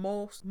 the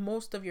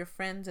most of your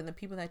friends and the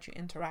people that you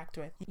interact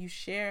with, you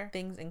share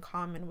things in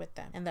common with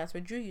them, and that's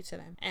what drew you to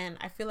them. And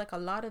I feel like a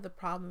lot of the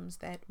problems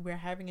that we're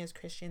having as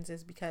Christians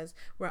is because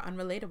we're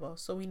unrelatable.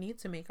 So we need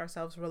to make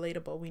ourselves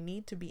relatable. We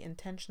need to be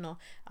intentional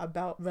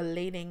about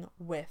relating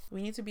with.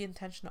 We need to be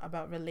intentional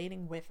about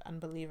relating with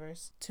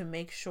unbelievers to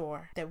make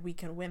sure that we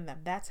can win them.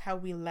 That's how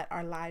we let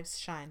our lives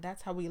shine.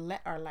 That's how we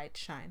let our light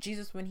shine.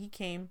 Jesus, when he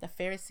came, the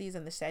Pharisees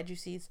and the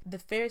Sadducees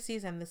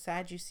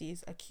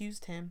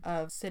accused him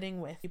of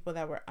sitting with people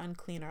that were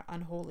unclean or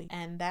unholy.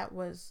 And that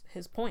was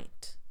his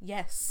point.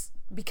 Yes,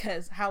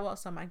 because how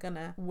else am I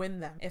gonna win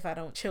them if I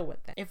don't chill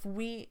with them? If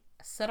we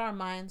set our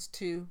minds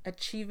to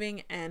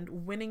achieving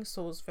and winning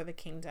souls for the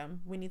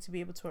kingdom, we need to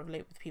be able to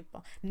relate with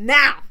people.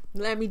 Now,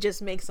 let me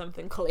just make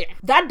something clear.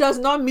 That does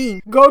not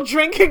mean go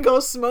drink and go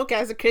smoke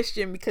as a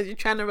Christian because you're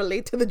trying to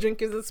relate to the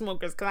drinkers and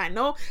smokers, because I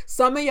know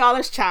some of y'all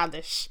is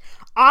childish.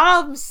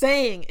 All I'm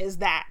saying is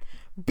that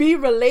be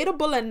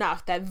relatable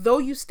enough that though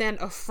you stand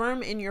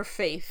affirm in your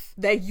faith,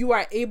 that you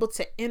are able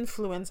to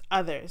influence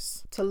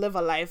others to live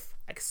a life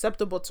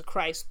acceptable to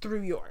Christ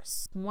through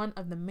yours. One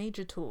of the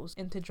major tools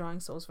into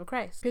drawing souls for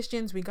Christ.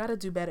 Christians, we gotta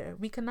do better.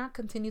 We cannot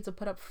continue to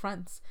put up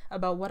fronts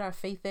about what our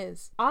faith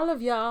is. All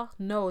of y'all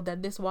know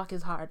that this walk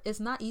is hard. It's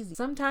not easy.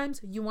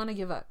 Sometimes you want to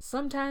give up.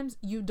 Sometimes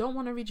you don't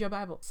want to read your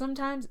Bible.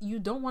 Sometimes you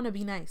don't want to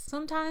be nice.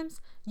 Sometimes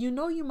you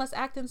know you must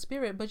act in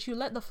spirit, but you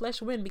let the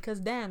flesh win because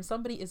damn,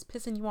 somebody is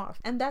pissing you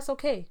off. And that's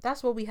okay.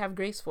 That's what we have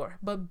grace for.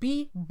 But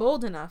be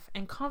bold enough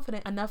and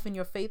confident enough in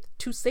your faith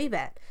to say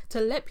that,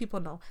 to let people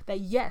know that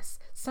yes,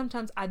 sometimes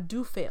sometimes I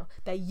do fail,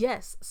 that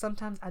yes,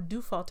 sometimes I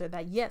do falter,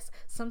 that yes,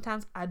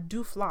 sometimes I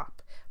do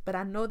flop, but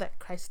I know that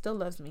Christ still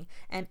loves me.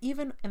 And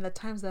even in the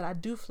times that I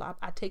do flop,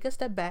 I take a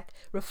step back,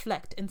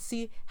 reflect, and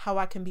see how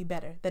I can be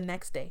better the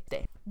next day.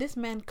 This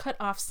man cut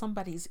off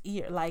somebody's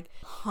ear. Like,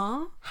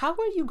 huh? How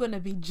are you going to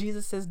be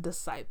Jesus's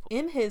disciple?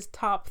 In his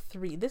top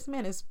 3, this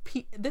man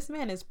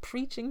is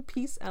preaching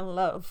peace and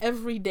love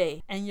every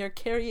day, and you're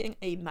carrying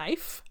a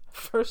knife.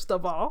 First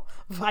of all,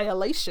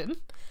 violation.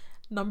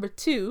 Number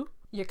 2,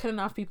 you're cutting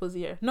off people's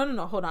ear.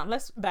 No, hold on.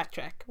 Let's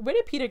backtrack. Where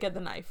did Peter get the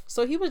knife?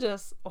 So he was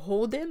just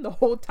holding the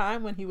whole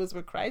time when he was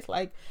with Christ.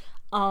 Like,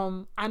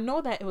 I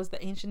know that it was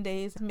the ancient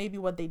days, maybe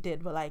what they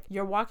did, but like,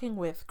 you're walking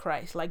with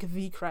Christ, like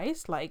the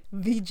Christ, like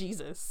the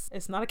Jesus.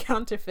 It's not a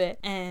counterfeit,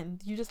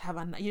 and you just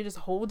you're just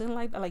holding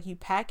like that. Like, you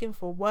packing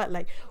for what?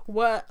 Like,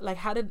 what? Like,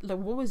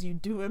 what was you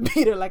doing,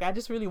 Peter? Like, I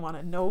just really want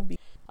to know.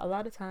 A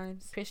lot of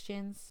times,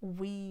 Christians,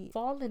 we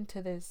fall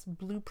into this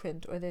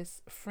blueprint or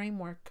this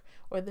framework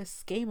or this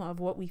schema of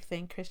what we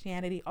think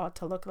Christianity ought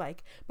to look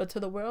like. But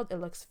to the world, it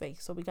looks fake.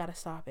 So we got to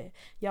stop it.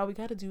 Y'all, we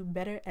got to do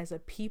better as a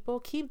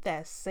people. Keep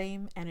that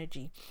same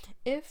energy.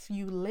 If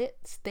you lit,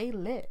 stay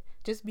lit.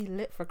 Just be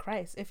lit for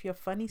Christ. If you're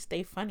funny,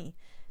 stay funny.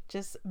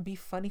 Just be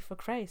funny for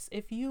Christ.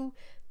 If you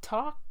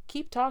talk,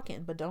 keep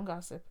talking, but don't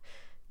gossip.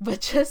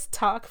 But just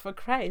talk for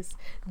Christ.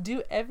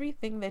 Do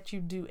everything that you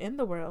do in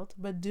the world,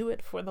 but do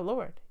it for the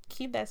Lord.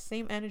 Keep that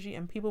same energy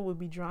and people will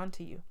be drawn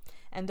to you.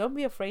 And don't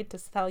be afraid to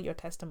tell your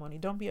testimony.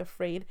 Don't be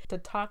afraid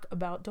to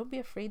don't be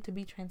afraid to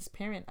be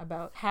transparent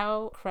about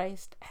how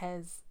Christ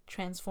has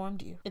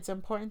transformed you. It's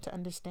important to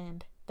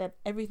understand that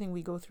everything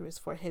we go through is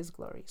for His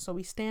glory. So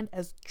we stand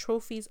as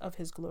trophies of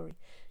His glory.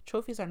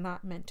 Trophies are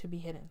not meant to be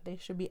hidden. They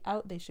should be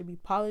out. They should be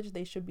polished.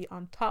 They should be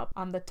on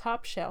the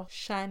top shelf,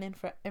 shining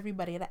for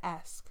everybody to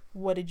ask,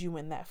 what did you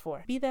win that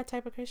for? Be that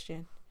type of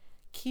Christian.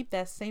 Keep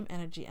that same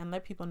energy and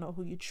let people know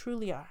who you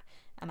truly are.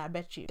 And I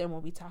bet you then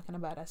we'll be talking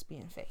about us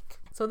being fake.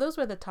 So those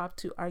were the top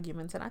 2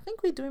 arguments. And I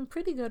think we're doing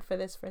pretty good for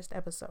this first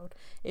episode.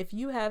 If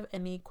you have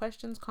any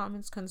questions,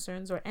 comments,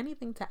 concerns, or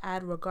anything to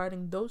add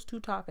regarding those 2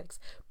 topics,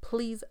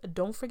 please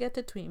don't forget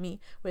to tweet me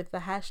with the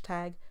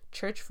hashtag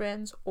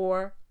churchfriends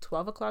or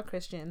 12 o'clock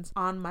Christians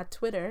on my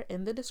Twitter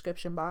in the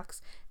description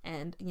box.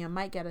 And you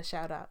might get a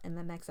shout out in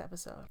the next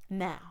episode.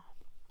 Now,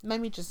 let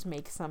me just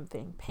make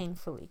something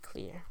painfully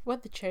clear.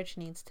 What the church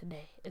needs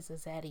today is a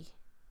Zaddy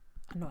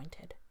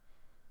anointed.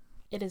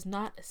 It is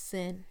not a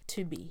sin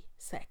to be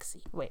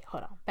sexy. Wait,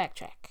 hold on.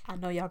 Backtrack. I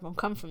know y'all gonna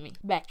come for me.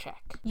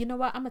 Backtrack. You know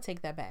what? I'm gonna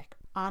take that back.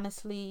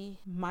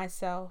 Honestly,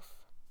 myself,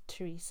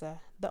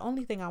 Teresa, the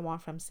only thing I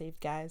want from Saved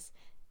Guys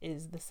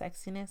is the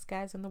sexiness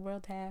guys in the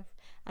world have.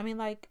 I mean,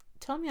 like,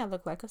 tell me I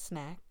look like a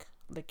snack.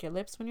 Lick your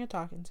lips when you're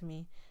talking to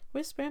me.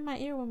 Whisper in my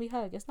ear when we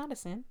hug. It's not a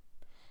sin.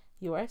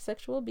 You are a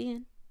sexual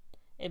being.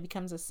 It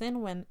becomes a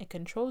sin when it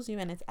controls you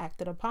and it's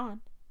acted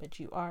upon, but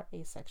you are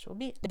a sexual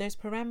being. There's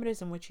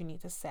parameters in which you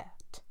need to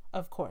set.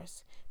 Of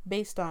course,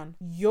 based on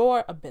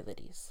your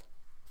abilities.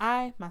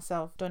 I,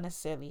 myself, don't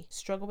necessarily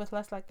struggle with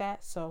lust like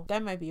that, so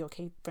that might be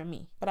okay for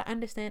me. But I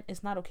understand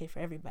it's not okay for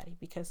everybody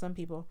because some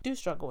people do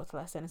struggle with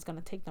lust and it's going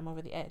to take them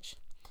over the edge.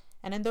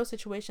 And in those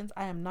situations,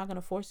 I am not going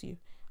to force you.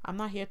 I'm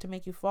not here to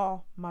make you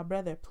fall, my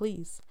brother,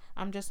 please.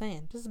 I'm just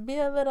saying, just be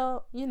a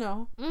little,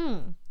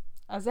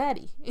 a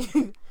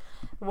zaddy.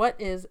 What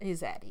is a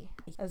zaddy?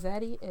 A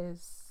zaddy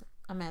is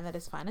a man that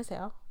is fine as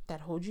hell,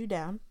 that holds you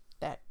down,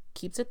 that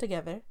keeps it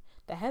together,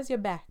 that has your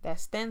back, that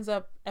stands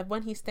up, and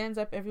when he stands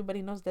up,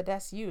 everybody knows that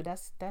that's you.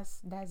 That's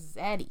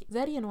Zaddy.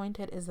 Zaddy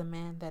Anointed is a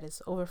man that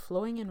is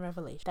overflowing in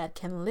revelation, that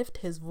can lift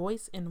his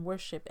voice in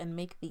worship and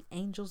make the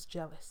angels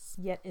jealous,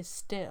 yet is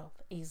still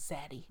a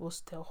Zaddy. Will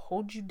still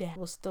hold you down,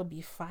 will still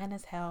be fine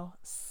as hell,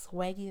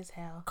 swaggy as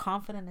hell,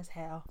 confident as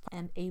hell,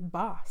 and a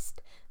boss.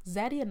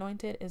 Zaddy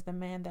Anointed is the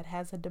man that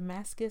has a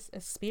Damascus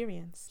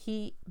experience.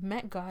 He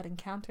met God,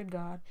 encountered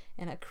God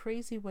in a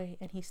crazy way,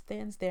 and he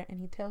stands there and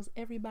he tells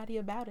everybody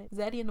about it.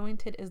 Zaddy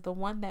Anointed is the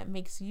one that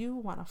makes you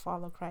want to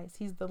follow Christ.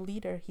 He's the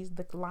leader, he's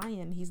the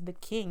lion, he's the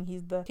king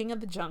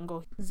of the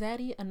jungle.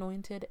 Zaddy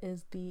Anointed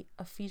is the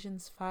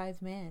Ephesians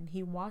 5 man.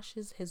 He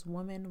washes his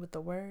woman with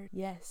the word.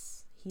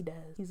 Yes, he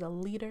does. He's a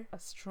leader, a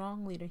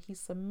strong leader. He's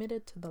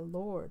submitted to the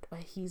Lord,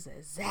 but he's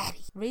a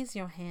Zaddy. Raise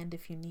your hand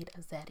if you need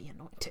a Zaddy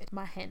Anointed.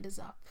 My hand is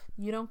up.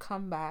 You don't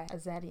come by a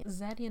Zaddy.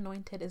 Zaddy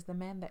Anointed is the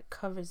man that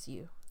covers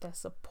you, that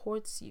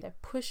supports you,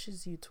 that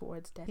pushes you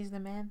towards death. He's the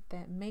man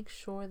that makes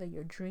sure that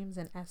your dreams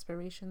and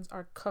aspirations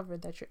are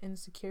covered, that your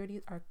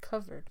insecurities are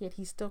covered, yet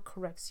he still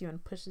corrects you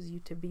and pushes you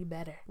to be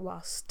better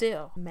while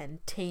still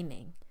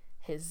maintaining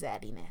his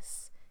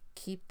zaddiness.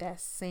 Keep that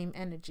same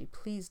energy.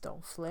 Please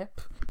don't flip.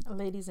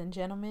 Ladies and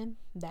gentlemen,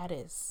 that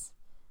is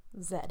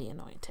Zaddy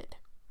Anointed.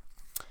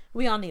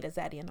 We all need a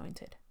Zaddy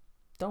Anointed.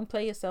 Don't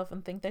play yourself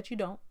and think that you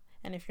don't.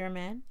 And if you're a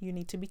man, you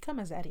need to become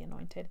a Zaddy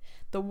Anointed.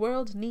 The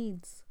world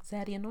needs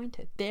Zaddy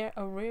Anointed. They're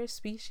a rare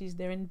species.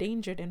 They're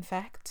endangered, in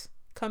fact.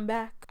 Come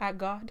back.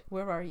 God,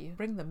 where are you?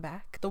 Bring them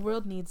back. The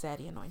world needs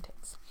Zaddy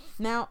Anointeds.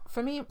 Now,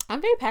 for me,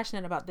 I'm very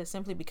passionate about this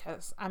simply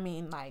because,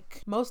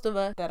 most of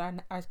us that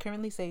are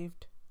currently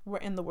saved were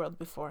in the world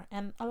before,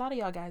 and a lot of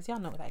y'all guys, y'all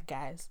know that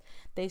guys,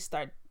 they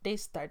start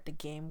the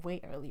game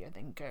way earlier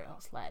than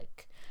girls.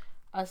 Like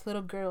us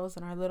little girls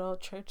in our little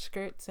church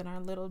skirts and our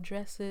little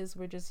dresses,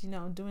 we're just,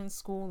 doing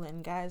school,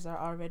 and guys are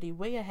already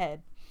way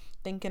ahead,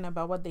 thinking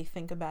about what they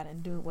think about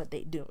and doing what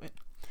they doing.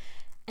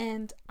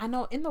 And I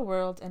know in the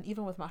world, and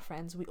even with my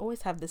friends, we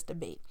always have this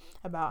debate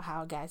about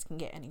how guys can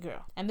get any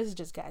girl. And this is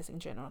just guys in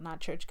general, not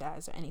church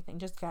guys or anything,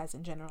 just guys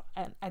in general.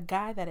 And a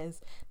guy that is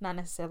not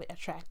necessarily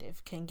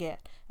attractive can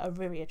get a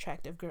very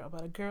attractive girl,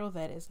 but a girl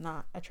that is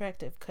not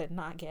attractive could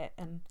not get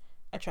an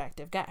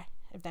attractive guy,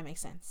 if that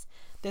makes sense.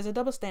 There's a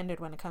double standard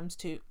when it comes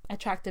to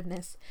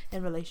attractiveness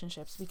in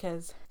relationships,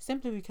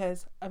 simply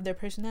because of their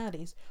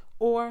personalities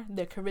or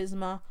their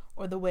charisma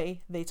or the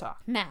way they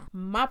talk. Now,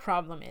 my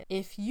problem is,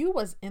 if you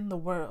was in the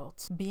world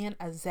being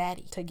a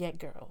zaddy to get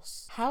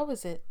girls, how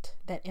is it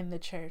that in the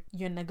church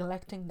you're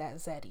neglecting that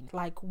zaddy?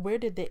 Like, where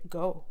did it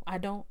go? I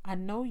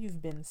know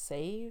you've been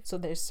saved, so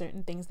there's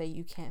certain things that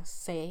you can't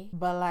say,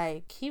 but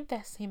like, keep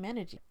that same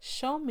energy.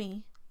 Show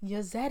me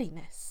your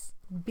zaddiness.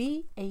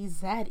 Be a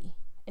zaddy.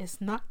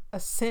 It's not a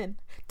sin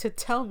to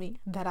tell me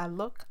that I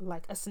look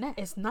like a snack.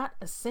 It's not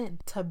a sin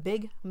to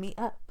big me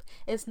up.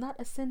 It's not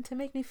a sin to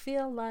make me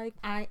feel like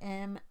I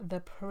am the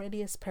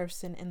prettiest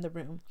person in the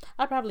room.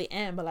 I probably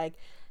am, but like,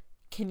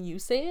 can you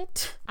say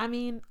it? I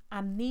mean,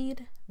 I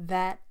need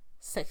that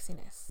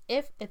sexiness.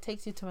 If it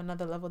takes you to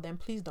another level, then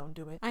please don't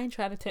do it. I ain't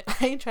trying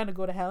to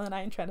go to hell, and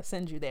I ain't trying to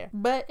send you there.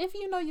 But if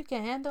you know you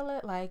can handle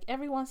it, like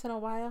every once in a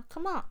while,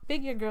 come on,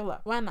 big your girl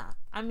up. Why not?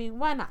 I mean,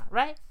 why not,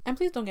 right? And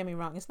please don't get me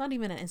wrong, it's not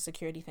even an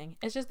insecurity thing.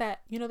 It's just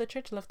that, the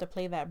church love to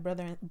play that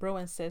brother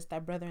and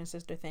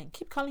sister thing.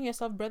 Keep calling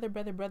yourself brother,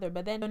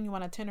 but then don't you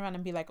want to turn around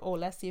and be like, oh,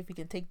 let's see if we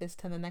can take this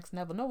to the next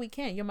level. No, we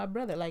can't. You're my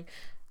brother. Like,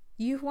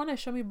 you want to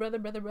show me brother,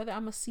 I'm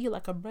gonna see you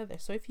like a brother.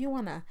 So if you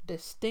want to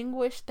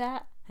distinguish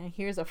that, and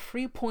here's a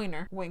free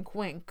pointer, wink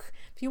wink,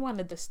 if you want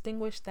to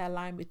distinguish that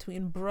line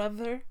between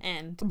brother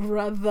and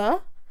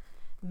brother,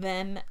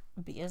 then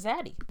be a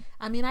zaddy.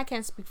 I mean, I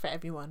can't speak for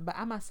everyone, but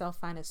I myself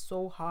find it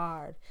so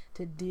hard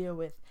to deal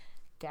with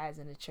guys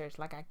in the church.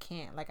 Like, I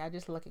can't. Like, I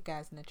just look at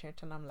guys in the church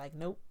and I'm like,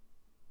 nope,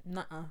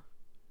 nuh-uh,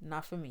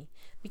 not for me.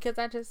 Because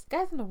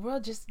guys in the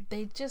world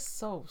they just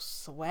so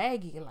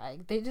swaggy.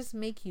 Like, they just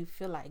make you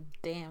feel like,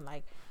 damn,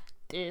 like,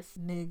 this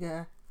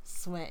nigga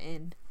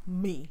sweating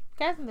me.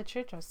 Guys in the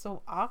church are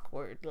so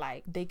awkward.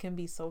 Like, they can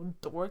be so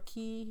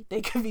dorky,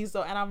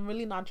 and I'm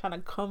really not trying to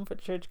come for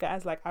church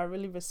guys. Like, I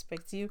really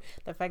respect you,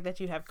 the fact that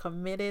you have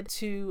committed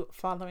to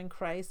following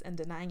Christ and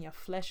denying your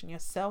flesh and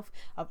yourself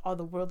of all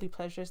the worldly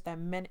pleasures that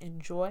men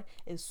enjoy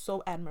is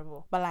so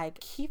admirable. But like,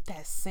 keep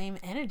that same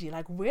energy.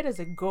 Like, where does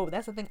it go?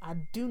 That's the thing I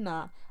do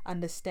not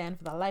understand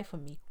for the life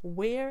of me.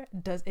 Where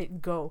does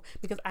it go?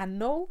 Because I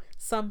know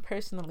some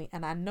personally,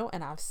 and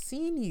I've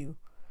seen you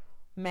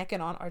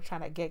macking on or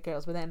trying to get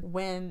girls, but then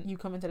when you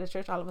come into the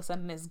church, all of a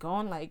sudden it's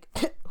gone. Like,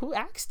 who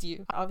asked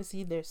you?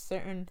 Obviously there's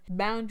certain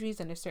boundaries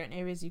and there's certain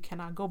areas you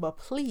cannot go, but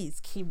please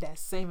keep that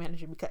same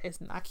energy, because it's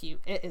not cute.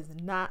 It is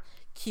not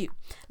cute.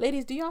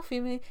 Ladies, do y'all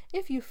feel me?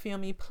 If you feel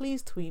me,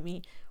 please tweet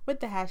me with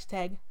the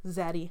hashtag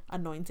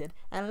ZaddyAnointed,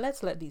 and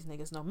let's let these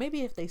niggas know.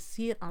 Maybe if they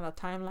see it on a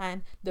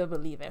timeline, they'll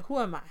believe it. Who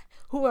am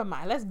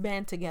I? Let's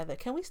band together.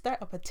 Can we start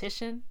a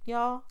petition,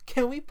 y'all?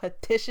 Can we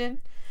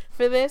petition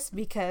for this?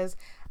 Because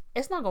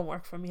it's not gonna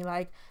work for me.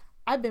 Like,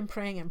 I've been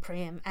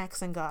praying,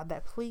 asking God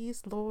that,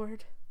 please,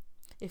 Lord,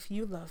 if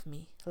you love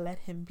me, let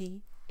him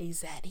be a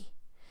zaddy.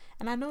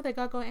 And I know that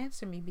God gonna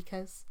answer me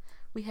because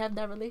we have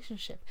that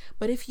relationship.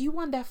 But if you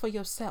want that for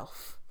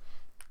yourself,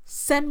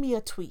 send me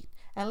a tweet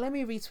and let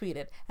me retweet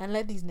it and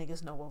let these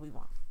niggas know what we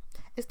want.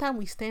 It's time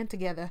we stand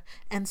together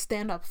and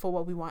stand up for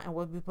what we want and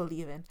what we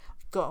believe in.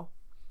 Go.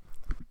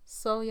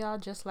 So y'all,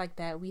 just like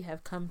that, we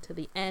have come to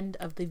the end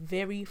of the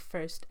very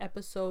first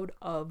episode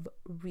of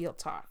Real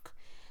Talk.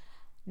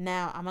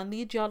 Now, I'm gonna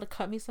need y'all to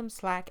cut me some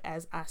slack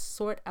as I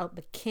sort out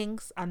the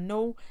kinks. I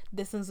know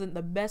this isn't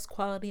the best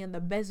quality and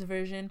the best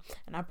version,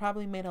 and I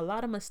probably made a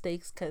lot of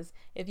mistakes, because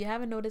if you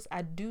haven't noticed,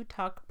 I do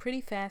talk pretty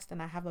fast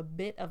and I have a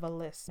bit of a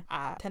list.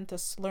 I tend to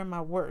slur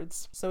my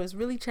words, so it's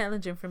really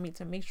challenging for me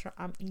to make sure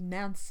I'm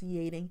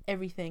enunciating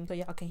everything so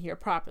y'all can hear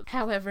properly.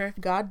 However,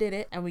 God did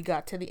it and we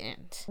got to the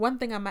end. One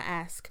thing I'm gonna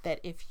ask, that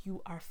if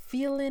you are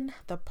feeling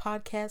the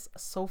podcast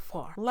so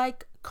far,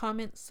 like,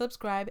 comment,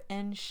 subscribe,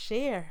 and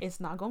share.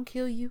 It's not gonna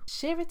kill you.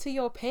 Share it to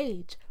your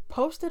page.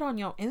 Post it on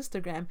your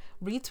Instagram.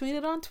 Retweet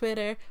it on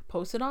Twitter.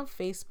 Post it on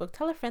Facebook.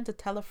 Tell a friend to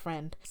tell a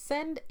friend.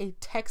 Send a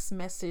text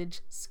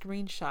message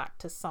screenshot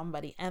to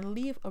somebody and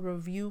leave a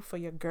review for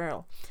your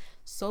girl,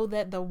 so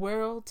that the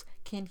world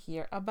can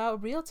hear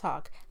about Real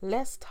Talk.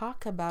 Let's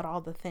talk about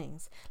all the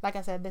things. Like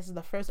I said, this is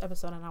the first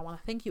episode, and I want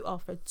to thank you all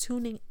for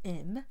tuning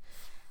in.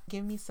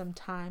 Give me some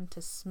time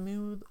to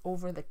smooth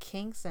over the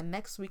kinks, and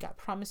next week I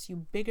promise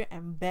you bigger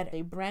and better,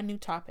 a brand new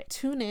topic.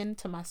 Tune in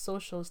to my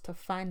socials to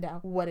find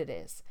out what it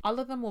is. All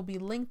of them will be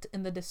linked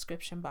in the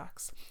description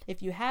box.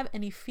 If you have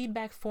any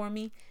feedback for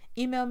me,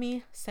 email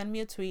me, send me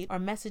a tweet, or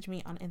message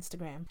me on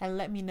Instagram and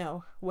let me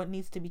know what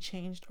needs to be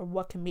changed or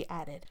what can be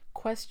added.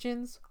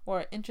 Questions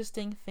or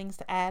interesting things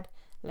to add,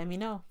 let me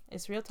know.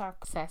 It's Real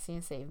Talk. Sassy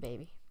and Save,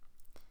 baby.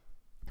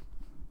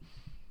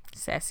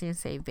 Sassy and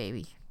Save,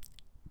 baby.